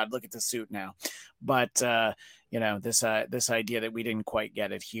my God, look at the suit now. But this idea that we didn't quite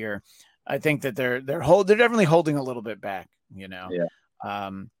get it here, I think that they're definitely holding a little bit back. Yeah.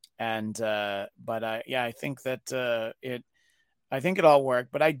 I think that I think it all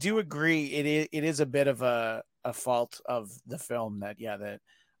worked, but I do agree it is a bit of a fault of the film that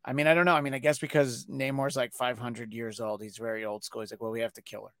I mean, I don't know. I mean, I guess because Namor's like 500 years old, he's very old school. He's like, well, we have to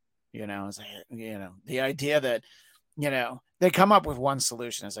kill her. It's like, the idea that, they come up with one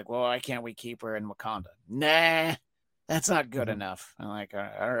solution. It's like, well, why can't we keep her in Wakanda? Nah, that's not good enough. I'm like,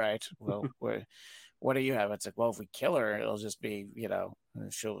 all right, well, what do you have? It's like, well, if we kill her, it'll just be,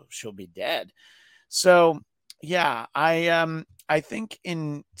 she'll be dead. So yeah, I think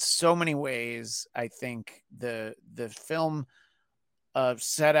in so many ways, I think the film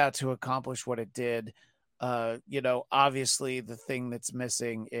set out to accomplish what it did. Obviously the thing that's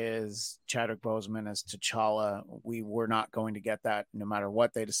missing is Chadwick Boseman as T'Challa. We were not going to get that no matter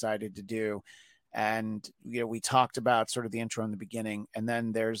what they decided to do. And, we talked about sort of the intro in the beginning, and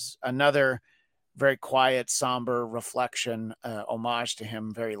then there's another very quiet, somber reflection, homage to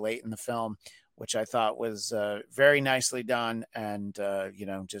him very late in the film, which I thought was very nicely done. And,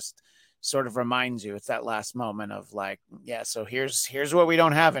 just sort of reminds you, it's that last moment of like, yeah, so here's what we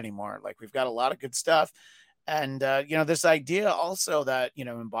don't have anymore. Like, we've got a lot of good stuff. And, this idea also that,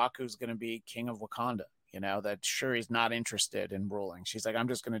 M'Baku is going to be king of Wakanda, that Shuri's not interested in ruling. She's like, I'm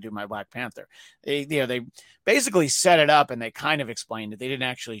just going to do my Black Panther. They basically set it up and they kind of explained it. They didn't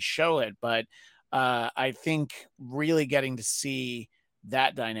actually show it, but I think really getting to see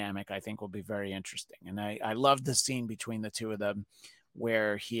that dynamic, I think, will be very interesting. And I love the scene between the two of them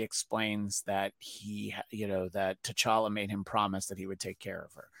where he explains that that T'Challa made him promise that he would take care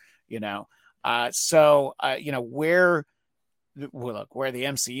of her, where the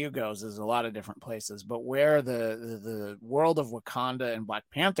MCU goes is a lot of different places, but where the world of Wakanda and Black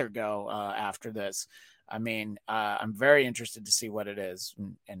Panther go after this, I mean, I'm very interested to see what it is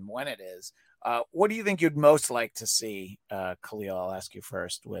and when it is. What do you think you'd most like to see, Khalil? I'll ask you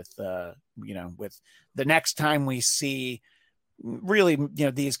first with with the next time we see really,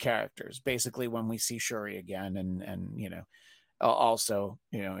 these characters, basically when we see Shuri again and also,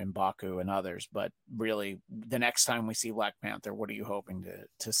 M'Baku and others, but really the next time we see Black Panther, what are you hoping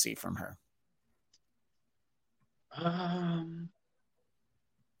to see from her?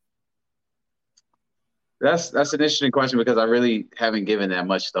 That's an interesting question because I really haven't given that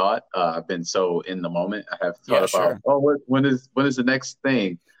much thought. I've been so in the moment. I have thought about, when is the next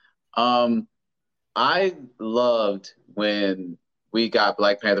thing? I loved when we got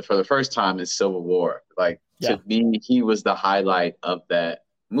Black Panther for the first time in Civil War. Like, to me, he was the highlight of that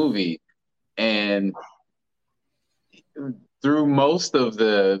movie. And through most of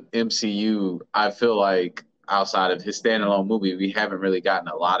the MCU, I feel like outside of his standalone movie, we haven't really gotten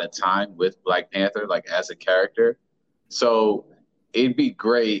a lot of time with Black Panther, like as a character. So it'd be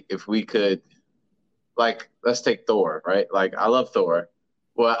great if we could, like, let's take Thor, right? Like, I love Thor.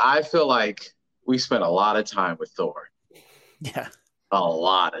 Well, I feel like we spent a lot of time with Thor. Yeah. A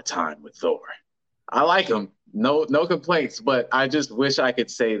lot of time with Thor. I like him. No complaints, but I just wish I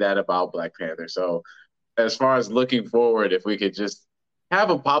could say that about Black Panther. So as far as looking forward, if we could just have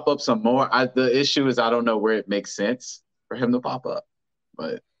him pop up some more. The issue is I don't know where it makes sense for him to pop up,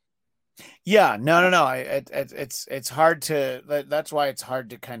 but yeah, no. It's hard to. That's why it's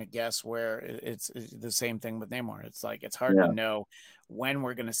hard to kind of guess where it's the same thing with Namor. It's like it's hard to know when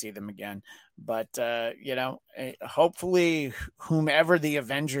we're going to see them again. But hopefully, whomever the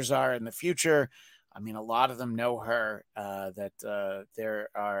Avengers are in the future, I mean, a lot of them know her. That there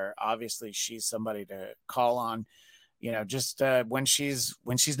are obviously she's somebody to call on. Just when she's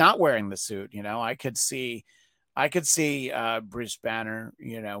not wearing the suit, I could see Bruce Banner,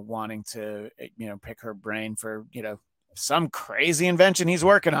 wanting to, pick her brain for, some crazy invention he's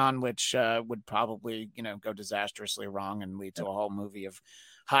working on, which would probably, go disastrously wrong and lead to a whole movie of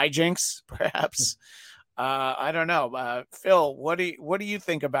hijinks, perhaps. I don't know. Phil, what do you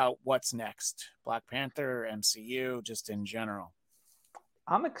think about what's next? Black Panther, MCU, just in general?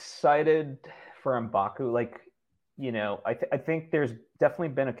 I'm excited for M'Baku. Like, I think there's definitely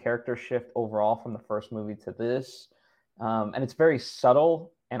been a character shift overall from the first movie to this. And it's very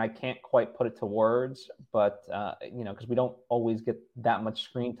subtle, and I can't quite put it to words, but, because we don't always get that much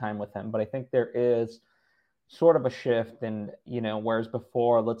screen time with him. But I think there is sort of a shift, and, whereas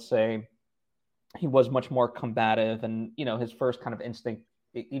before, let's say, he was much more combative, and, his first kind of instinct,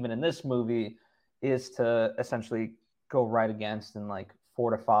 even in this movie, is to essentially go right against and like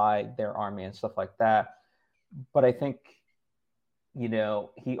fortify their army and stuff like that. But I think,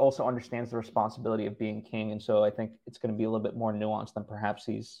 he also understands the responsibility of being king. And so I think it's going to be a little bit more nuanced than perhaps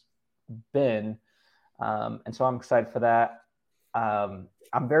he's been. And so I'm excited for that.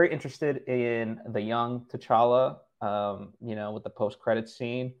 I'm very interested in the young T'Challa, with the post-credit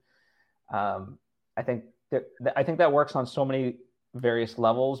scene. I think that works on so many various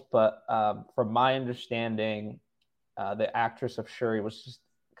levels, but from my understanding, the actress of Shuri was just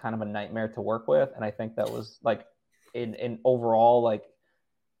kind of a nightmare to work with, and I think that was like in overall, like,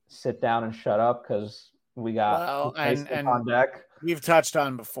 sit down and shut up, because we got and on deck. We've touched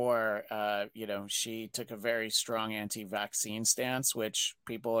on before, she took a very strong anti-vaccine stance, which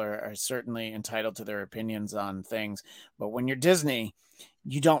people are certainly entitled to their opinions on things. But when you're Disney,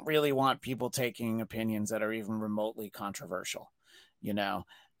 you don't really want people taking opinions that are even remotely controversial,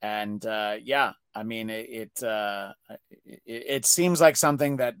 And I mean, it seems like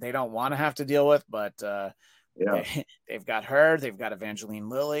something that they don't want to have to deal with, but they've got her, they've got Evangeline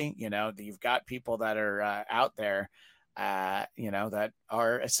Lilly, you've got people that are out there, that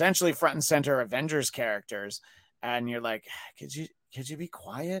are essentially front and center Avengers characters, and you're like, could you be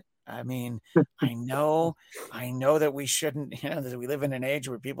quiet? I mean, I know that we shouldn't, that we live in an age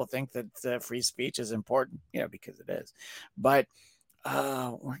where people think that free speech is important, because it is, but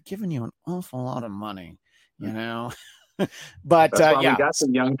we're giving you an awful lot of money, but that's why we got the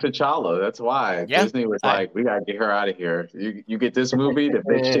young T'Challa. That's why Disney was like, we gotta get her out of here. You get this movie, the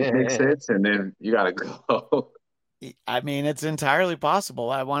big shit makes sense, and then you gotta go. I mean, it's entirely possible.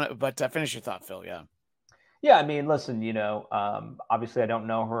 But finish your thought, Phil. Yeah, I mean, listen, obviously I don't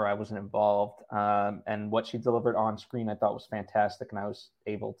know her. I wasn't involved. And what she delivered on screen, I thought was fantastic, and I was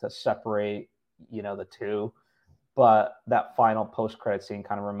able to separate, the two. But that final post-credit scene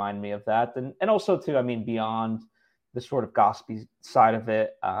kind of reminded me of that. And also, too, I mean, beyond the sort of gossipy side of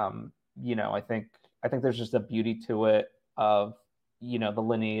it, I think there's just a beauty to it of, the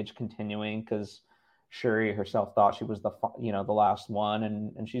lineage continuing, because Shuri herself thought she was the last one,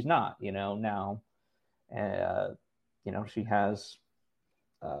 and she's not, now. She has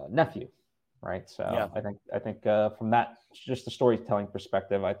a nephew, right? So yeah. I think from that, just the storytelling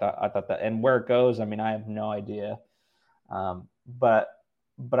perspective, I thought that, and where it goes, I mean, I have no idea. But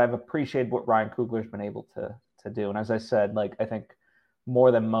I've appreciated what Ryan Coogler's been able to do. And as I said, like, I think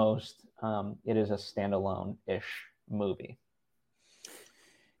more than most, it is a standalone-ish movie.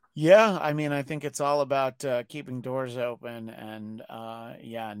 Yeah, I mean, I think it's all about keeping doors open, and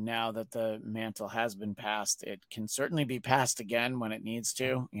now that the mantle has been passed, it can certainly be passed again when it needs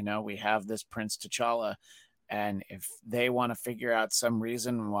to. We have this Prince T'Challa, and if they want to figure out some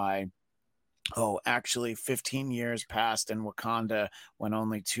reason why, actually 15 years passed in Wakanda when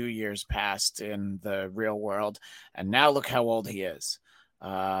only 2 years passed in the real world, and now look how old he is.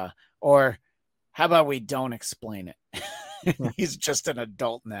 Or how about we don't explain it? He's just an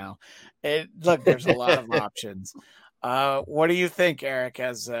adult now. Look, there's a lot of options. What do you think, Eric,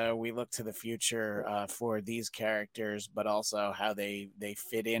 as we look to the future for these characters, but also how they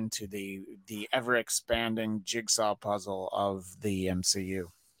fit into the ever-expanding jigsaw puzzle of the MCU?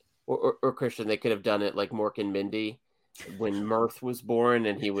 Or Christian, they could have done it like Mork and Mindy, when Mirth was born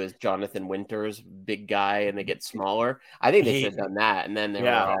and he was Jonathan Winters, big guy, and they get smaller. I think they should have done that, and then they were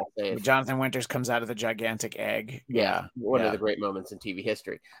all safe. Jonathan Winters comes out of the gigantic egg. One of the great moments in TV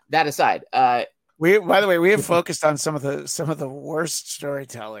history. That aside, by the way, we have focused on some of the worst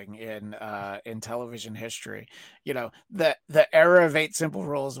storytelling in television history. The era of 8 Simple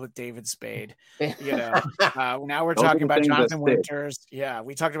Rules with David Spade. Now we're talking about Jonathan Winters. Yeah,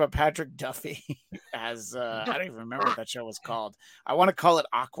 we talked about Patrick Duffy as I don't even remember what that show was called. I want to call it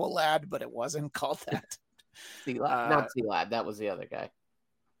Aqualad, but it wasn't called that. Not Sea-Lad. That was the other guy.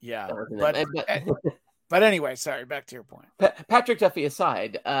 Yeah, but anyway, sorry. Back to your point. Patrick Duffy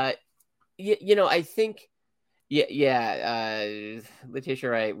aside. I think, Letitia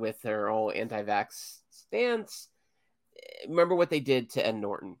Wright with her whole anti-vax stance. Remember what they did to Ed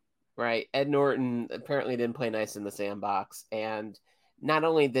Norton, right? Ed Norton apparently didn't play nice in the sandbox, and not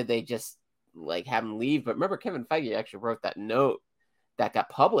only did they just like have him leave, but remember Kevin Feige actually wrote that note that got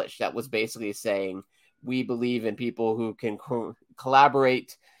published that was basically saying we believe in people who can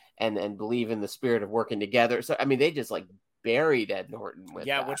collaborate and believe in the spirit of working together. So I mean, they just like buried Ed Norton with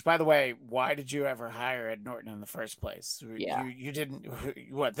that. Which, by the way, why did you ever hire Ed Norton in the first place? Yeah. You didn't.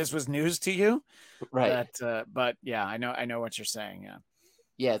 What, this was news to you, right? But yeah, I know what you're saying. Yeah.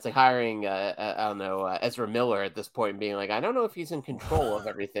 Yeah, it's like hiring, I don't know, Ezra Miller at this point and being like, I don't know if he's in control of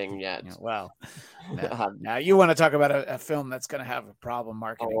everything yet. Yeah, well, now you want to talk about a film that's going to have a problem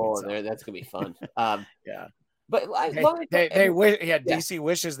marketing. Oh, that's going to be fun. Yeah. But they wish, DC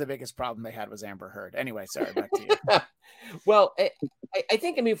wishes the biggest problem they had was Amber Heard. Anyway, sorry, back to you. Well, I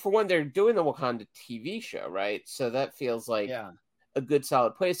think, I mean, for one, they're doing the Wakanda TV show, right? So that feels like a good,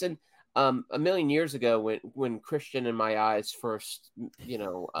 solid place. And a million years ago, when Christian and my eyes first,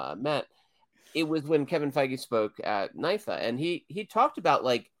 met, it was when Kevin Feige spoke at NIFA, and he talked about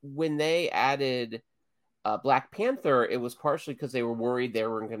like when they added Black Panther, it was partially because they were worried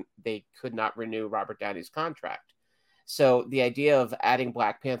they could not renew Robert Downey's contract. So the idea of adding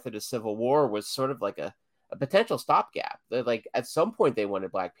Black Panther to Civil War was sort of like a potential stopgap. They're like, at some point they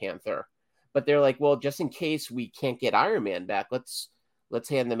wanted Black Panther, but they're like, well, just in case we can't get Iron Man back, let's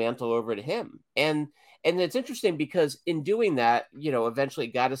hand the mantle over to him. And it's interesting because in doing that, eventually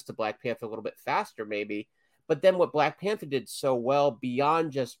got us to Black Panther a little bit faster, maybe. But then what Black Panther did so well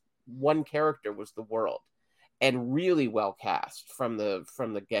beyond just one character was the world, and really well cast from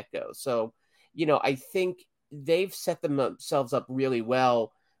the get-go. So, I think they've set themselves up really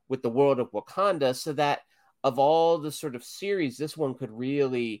well with the world of Wakanda, so that of all the sort of series, this one could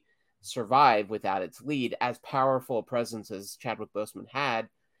really survive without its lead. As powerful a presence as Chadwick Boseman had,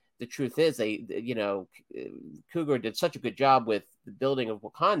 the truth is Cougar did such a good job with the building of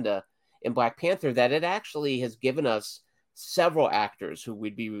Wakanda in Black Panther that it actually has given us several actors who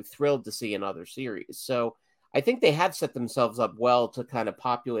we'd be thrilled to see in other series. So I think they have set themselves up well to kind of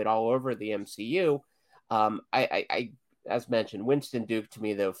populate all over the MCU. I as mentioned, Winston Duke to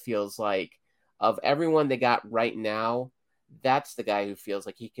me though feels like, of everyone they got right now, that's the guy who feels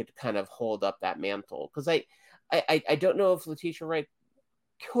like he could kind of hold up that mantle. Because I don't know if Letitia Wright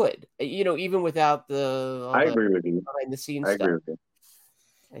could, even without I agree with you. behind the scenes I stuff. agree with you.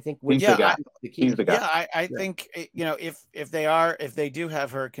 I think he's the guy. He's the guy. Yeah, I think if they do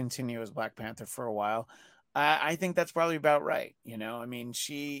have her continue as Black Panther for a while, I think that's probably about right. I mean,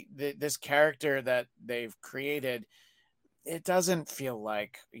 this character that they've created, it doesn't feel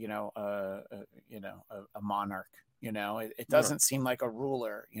like a monarch. It doesn't seem like a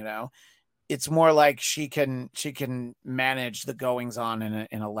ruler. It's more like she can manage the goings on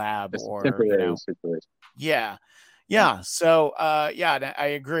in a lab, or temporary situation. Yeah. So I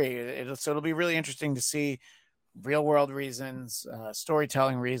agree. It'll be really interesting to see real world reasons,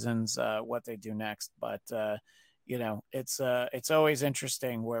 storytelling reasons, what they do next. But it's always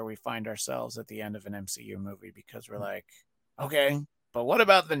interesting where we find ourselves at the end of an MCU movie, because we're like, okay, but what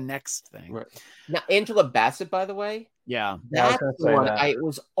about the next thing? Right. Now, Angela Bassett, by the way. Yeah. That's the one I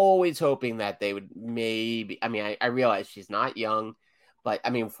was always hoping that they would maybe. I mean, I realize she's not young, but I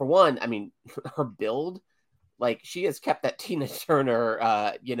mean, for one, her build, like, she has kept that Tina Turner,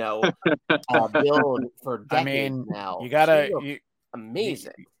 build for decades now. You gotta,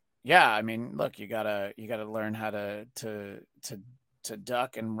 amazing. Yeah, look, you gotta learn how to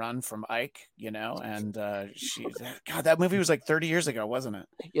duck and run from Ike, and God, that movie was like 30 years ago, wasn't it?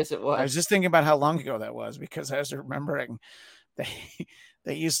 Yes, it was. I was just thinking about how long ago that was, because I was remembering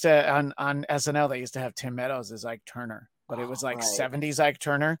they used to on SNL, they used to have Tim Meadows as Ike Turner, but it was like 70s Ike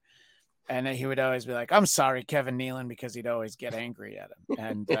Turner. And he would always be like, I'm sorry, Kevin Nealon, because he'd always get angry at him.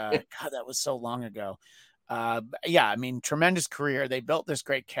 And God, that was so long ago. Tremendous career. They built this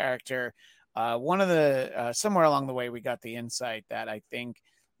great character. One of the somewhere along the way, we got the insight that I think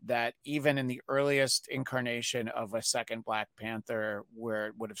that even in the earliest incarnation of a second Black Panther, where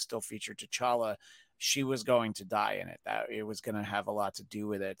it would have still featured T'Challa, she was going to die in it. That it was going to have a lot to do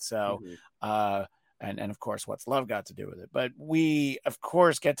with it. So, and of course, what's love got to do with it? But we, of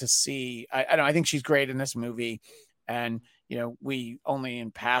course, get to see. I think she's great in this movie, and we only in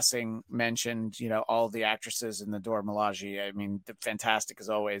passing mentioned all the actresses in the Dora Milaje. Fantastic as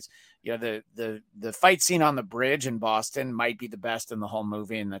always. The fight scene on the bridge in Boston might be the best in the whole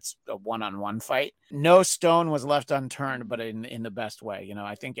movie, and that's a one-on-one fight. No stone was left unturned, but in the best way.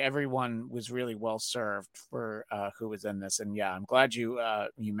 I think everyone was really well served for who was in this. And yeah, I'm glad you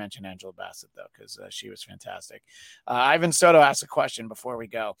mentioned Angela Bassett though, because she was fantastic. Ivan Soto asked a question before we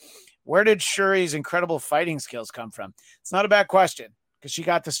go. Where did Shuri's incredible fighting skills come from? It's not a bad question, because she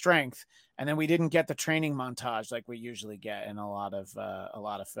got the strength, and then we didn't get the training montage like we usually get in a lot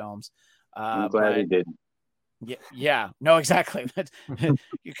of films. I'm glad he didn't. Yeah, no, exactly.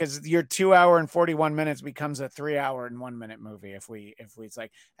 Because your 2 hour and 41 minutes becomes a 3 hour and 1 minute movie. If we it's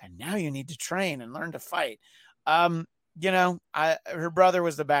like, and now you need to train and learn to fight. Her brother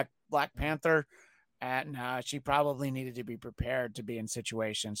was the Black Panther, and she probably needed to be prepared to be in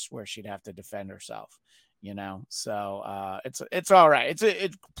situations where she'd have to defend herself. So it's all right. It's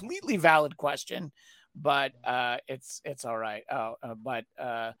a completely valid question, but it's all right.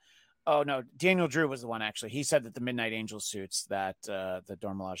 Oh no, Daniel Drew was the one, actually. He said that the Midnight Angel suits that the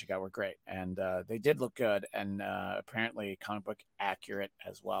Dora Milaje got were great, and they did look good, and apparently comic book accurate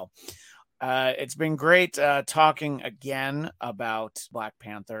as well. It's been great talking again about Black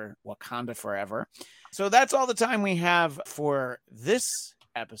Panther, Wakanda Forever. So that's all the time we have for this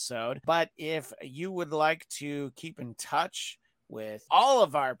episode. But if you would like to keep in touch with all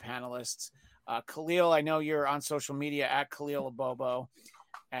of our panelists, Khalil, I know you're on social media at Khalil Abooboo.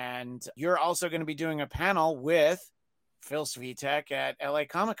 And you're also going to be doing a panel with Phil Svitek at LA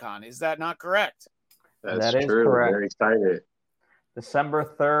Comic-Con. Is that not correct? That is true. Correct. Very excited.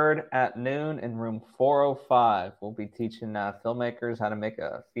 December 3rd at noon in room 405. We'll be teaching filmmakers how to make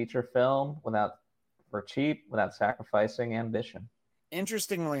a feature film for cheap, without sacrificing ambition.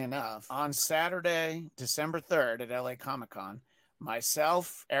 Interestingly enough, on Saturday, December 3rd at LA Comic-Con,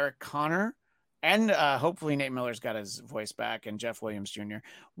 myself, Eric Connor, and hopefully Nate Miller's got his voice back, and Jeff Williams Jr.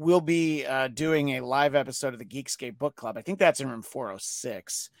 will be doing a live episode of the Geekscape Book Club. I think that's in room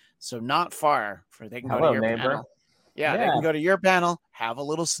 406, so not far. They can go to your panel. Yeah, they can go to your panel, have a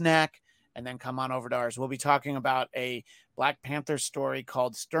little snack, and then come on over to ours. We'll be talking about a Black Panther story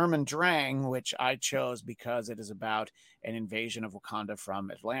called Sturm und Drang, which I chose because it is about an invasion of Wakanda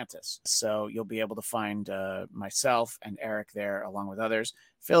from Atlantis. So you'll be able to find myself and Eric there, along with others.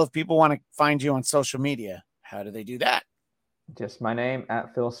 Phil, if people want to find you on social media, how do they do that? Just my name,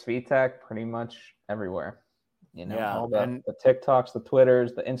 at Phil Svitek, pretty much everywhere. All the TikToks, the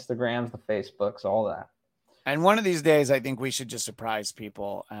Twitters, the Instagrams, the Facebooks, all that. And one of these days, I think we should just surprise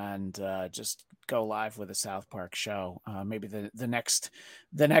people and just go live with a South Park show. Maybe the next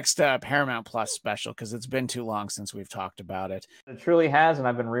Paramount Plus special, because it's been too long since we've talked about it. It truly has, and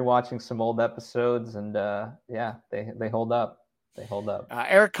I've been rewatching some old episodes, and they hold up. They hold up.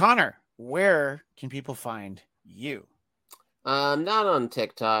 Eric Connor, where can people find you? Not on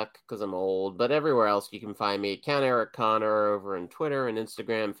TikTok because I'm old, but everywhere else you can find me. Count Eric Connor over on Twitter and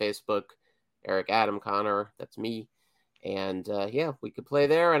Instagram, Facebook. Eric Adam Connor, that's me. And we could play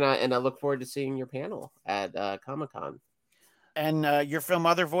there, and I look forward to seeing your panel at Comic-Con. And your film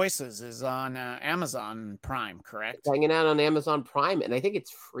Other Voices is on Amazon Prime, correct? It's hanging out on Amazon Prime, and I think it's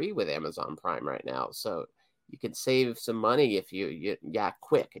free with Amazon Prime right now. So you can save some money if you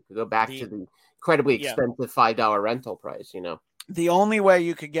quick. If you go back to the incredibly expensive $5 rental price, The only way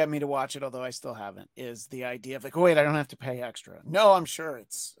you could get me to watch it, although I still haven't, is the idea of wait, I don't have to pay extra. No, I'm sure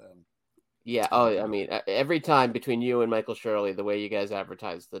it's... every time between you and Michael Shirley, the way you guys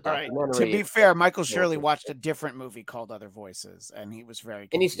advertise the documentary. Right. To be fair, Michael Shirley watched a different movie called Other Voices, and he was very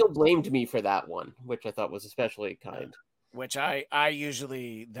confused. And he still blamed me for that one, which I thought was especially kind. Which I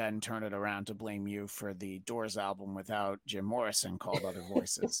usually then turn it around to blame you for the Doors album without Jim Morrison called Other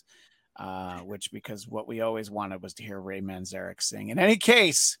Voices, because what we always wanted was to hear Ray Manzarek sing. In any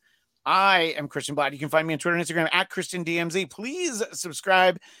case, I am Christian Blatt. You can find me on Twitter and Instagram at ChristianDMZ. Please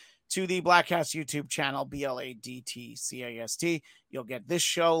subscribe to the Bladtcast YouTube channel, BLADTCAST. You'll get this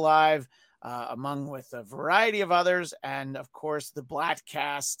show live, among with a variety of others. And of course, the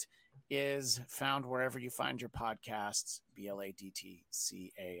Bladtcast is found wherever you find your podcasts,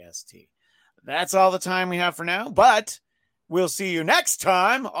 BLADTCAST. That's all the time we have for now, but we'll see you next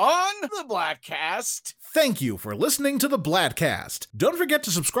time on the Bladtcast. Thank you for listening to the Bladtcast. Don't forget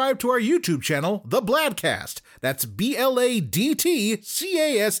to subscribe to our YouTube channel, The Bladtcast. That's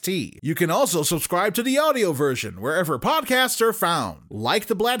BLADTCAST. You can also subscribe to the audio version wherever podcasts are found. Like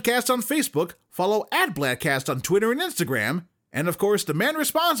the Bladtcast on Facebook, follow @Bladtcast on Twitter and Instagram, and of course, the man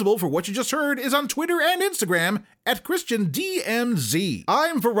responsible for what you just heard is on Twitter and Instagram at ChristianDMZ.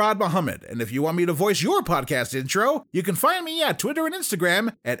 I'm Farad Muhammad, and if you want me to voice your podcast intro, you can find me at Twitter and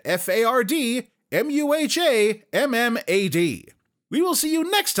Instagram at FARDMUHAMMAD. We will see you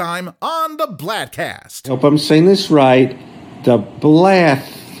next time on the Bladtcast. Hope I'm saying this right. The Bladtcast.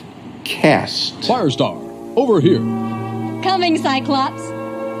 Firestar, over here. Coming, Cyclops.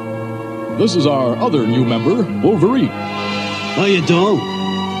 This is our other new member, Wolverine. How you doing?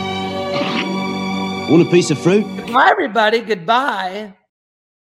 Want a piece of fruit? Bye, everybody. Goodbye.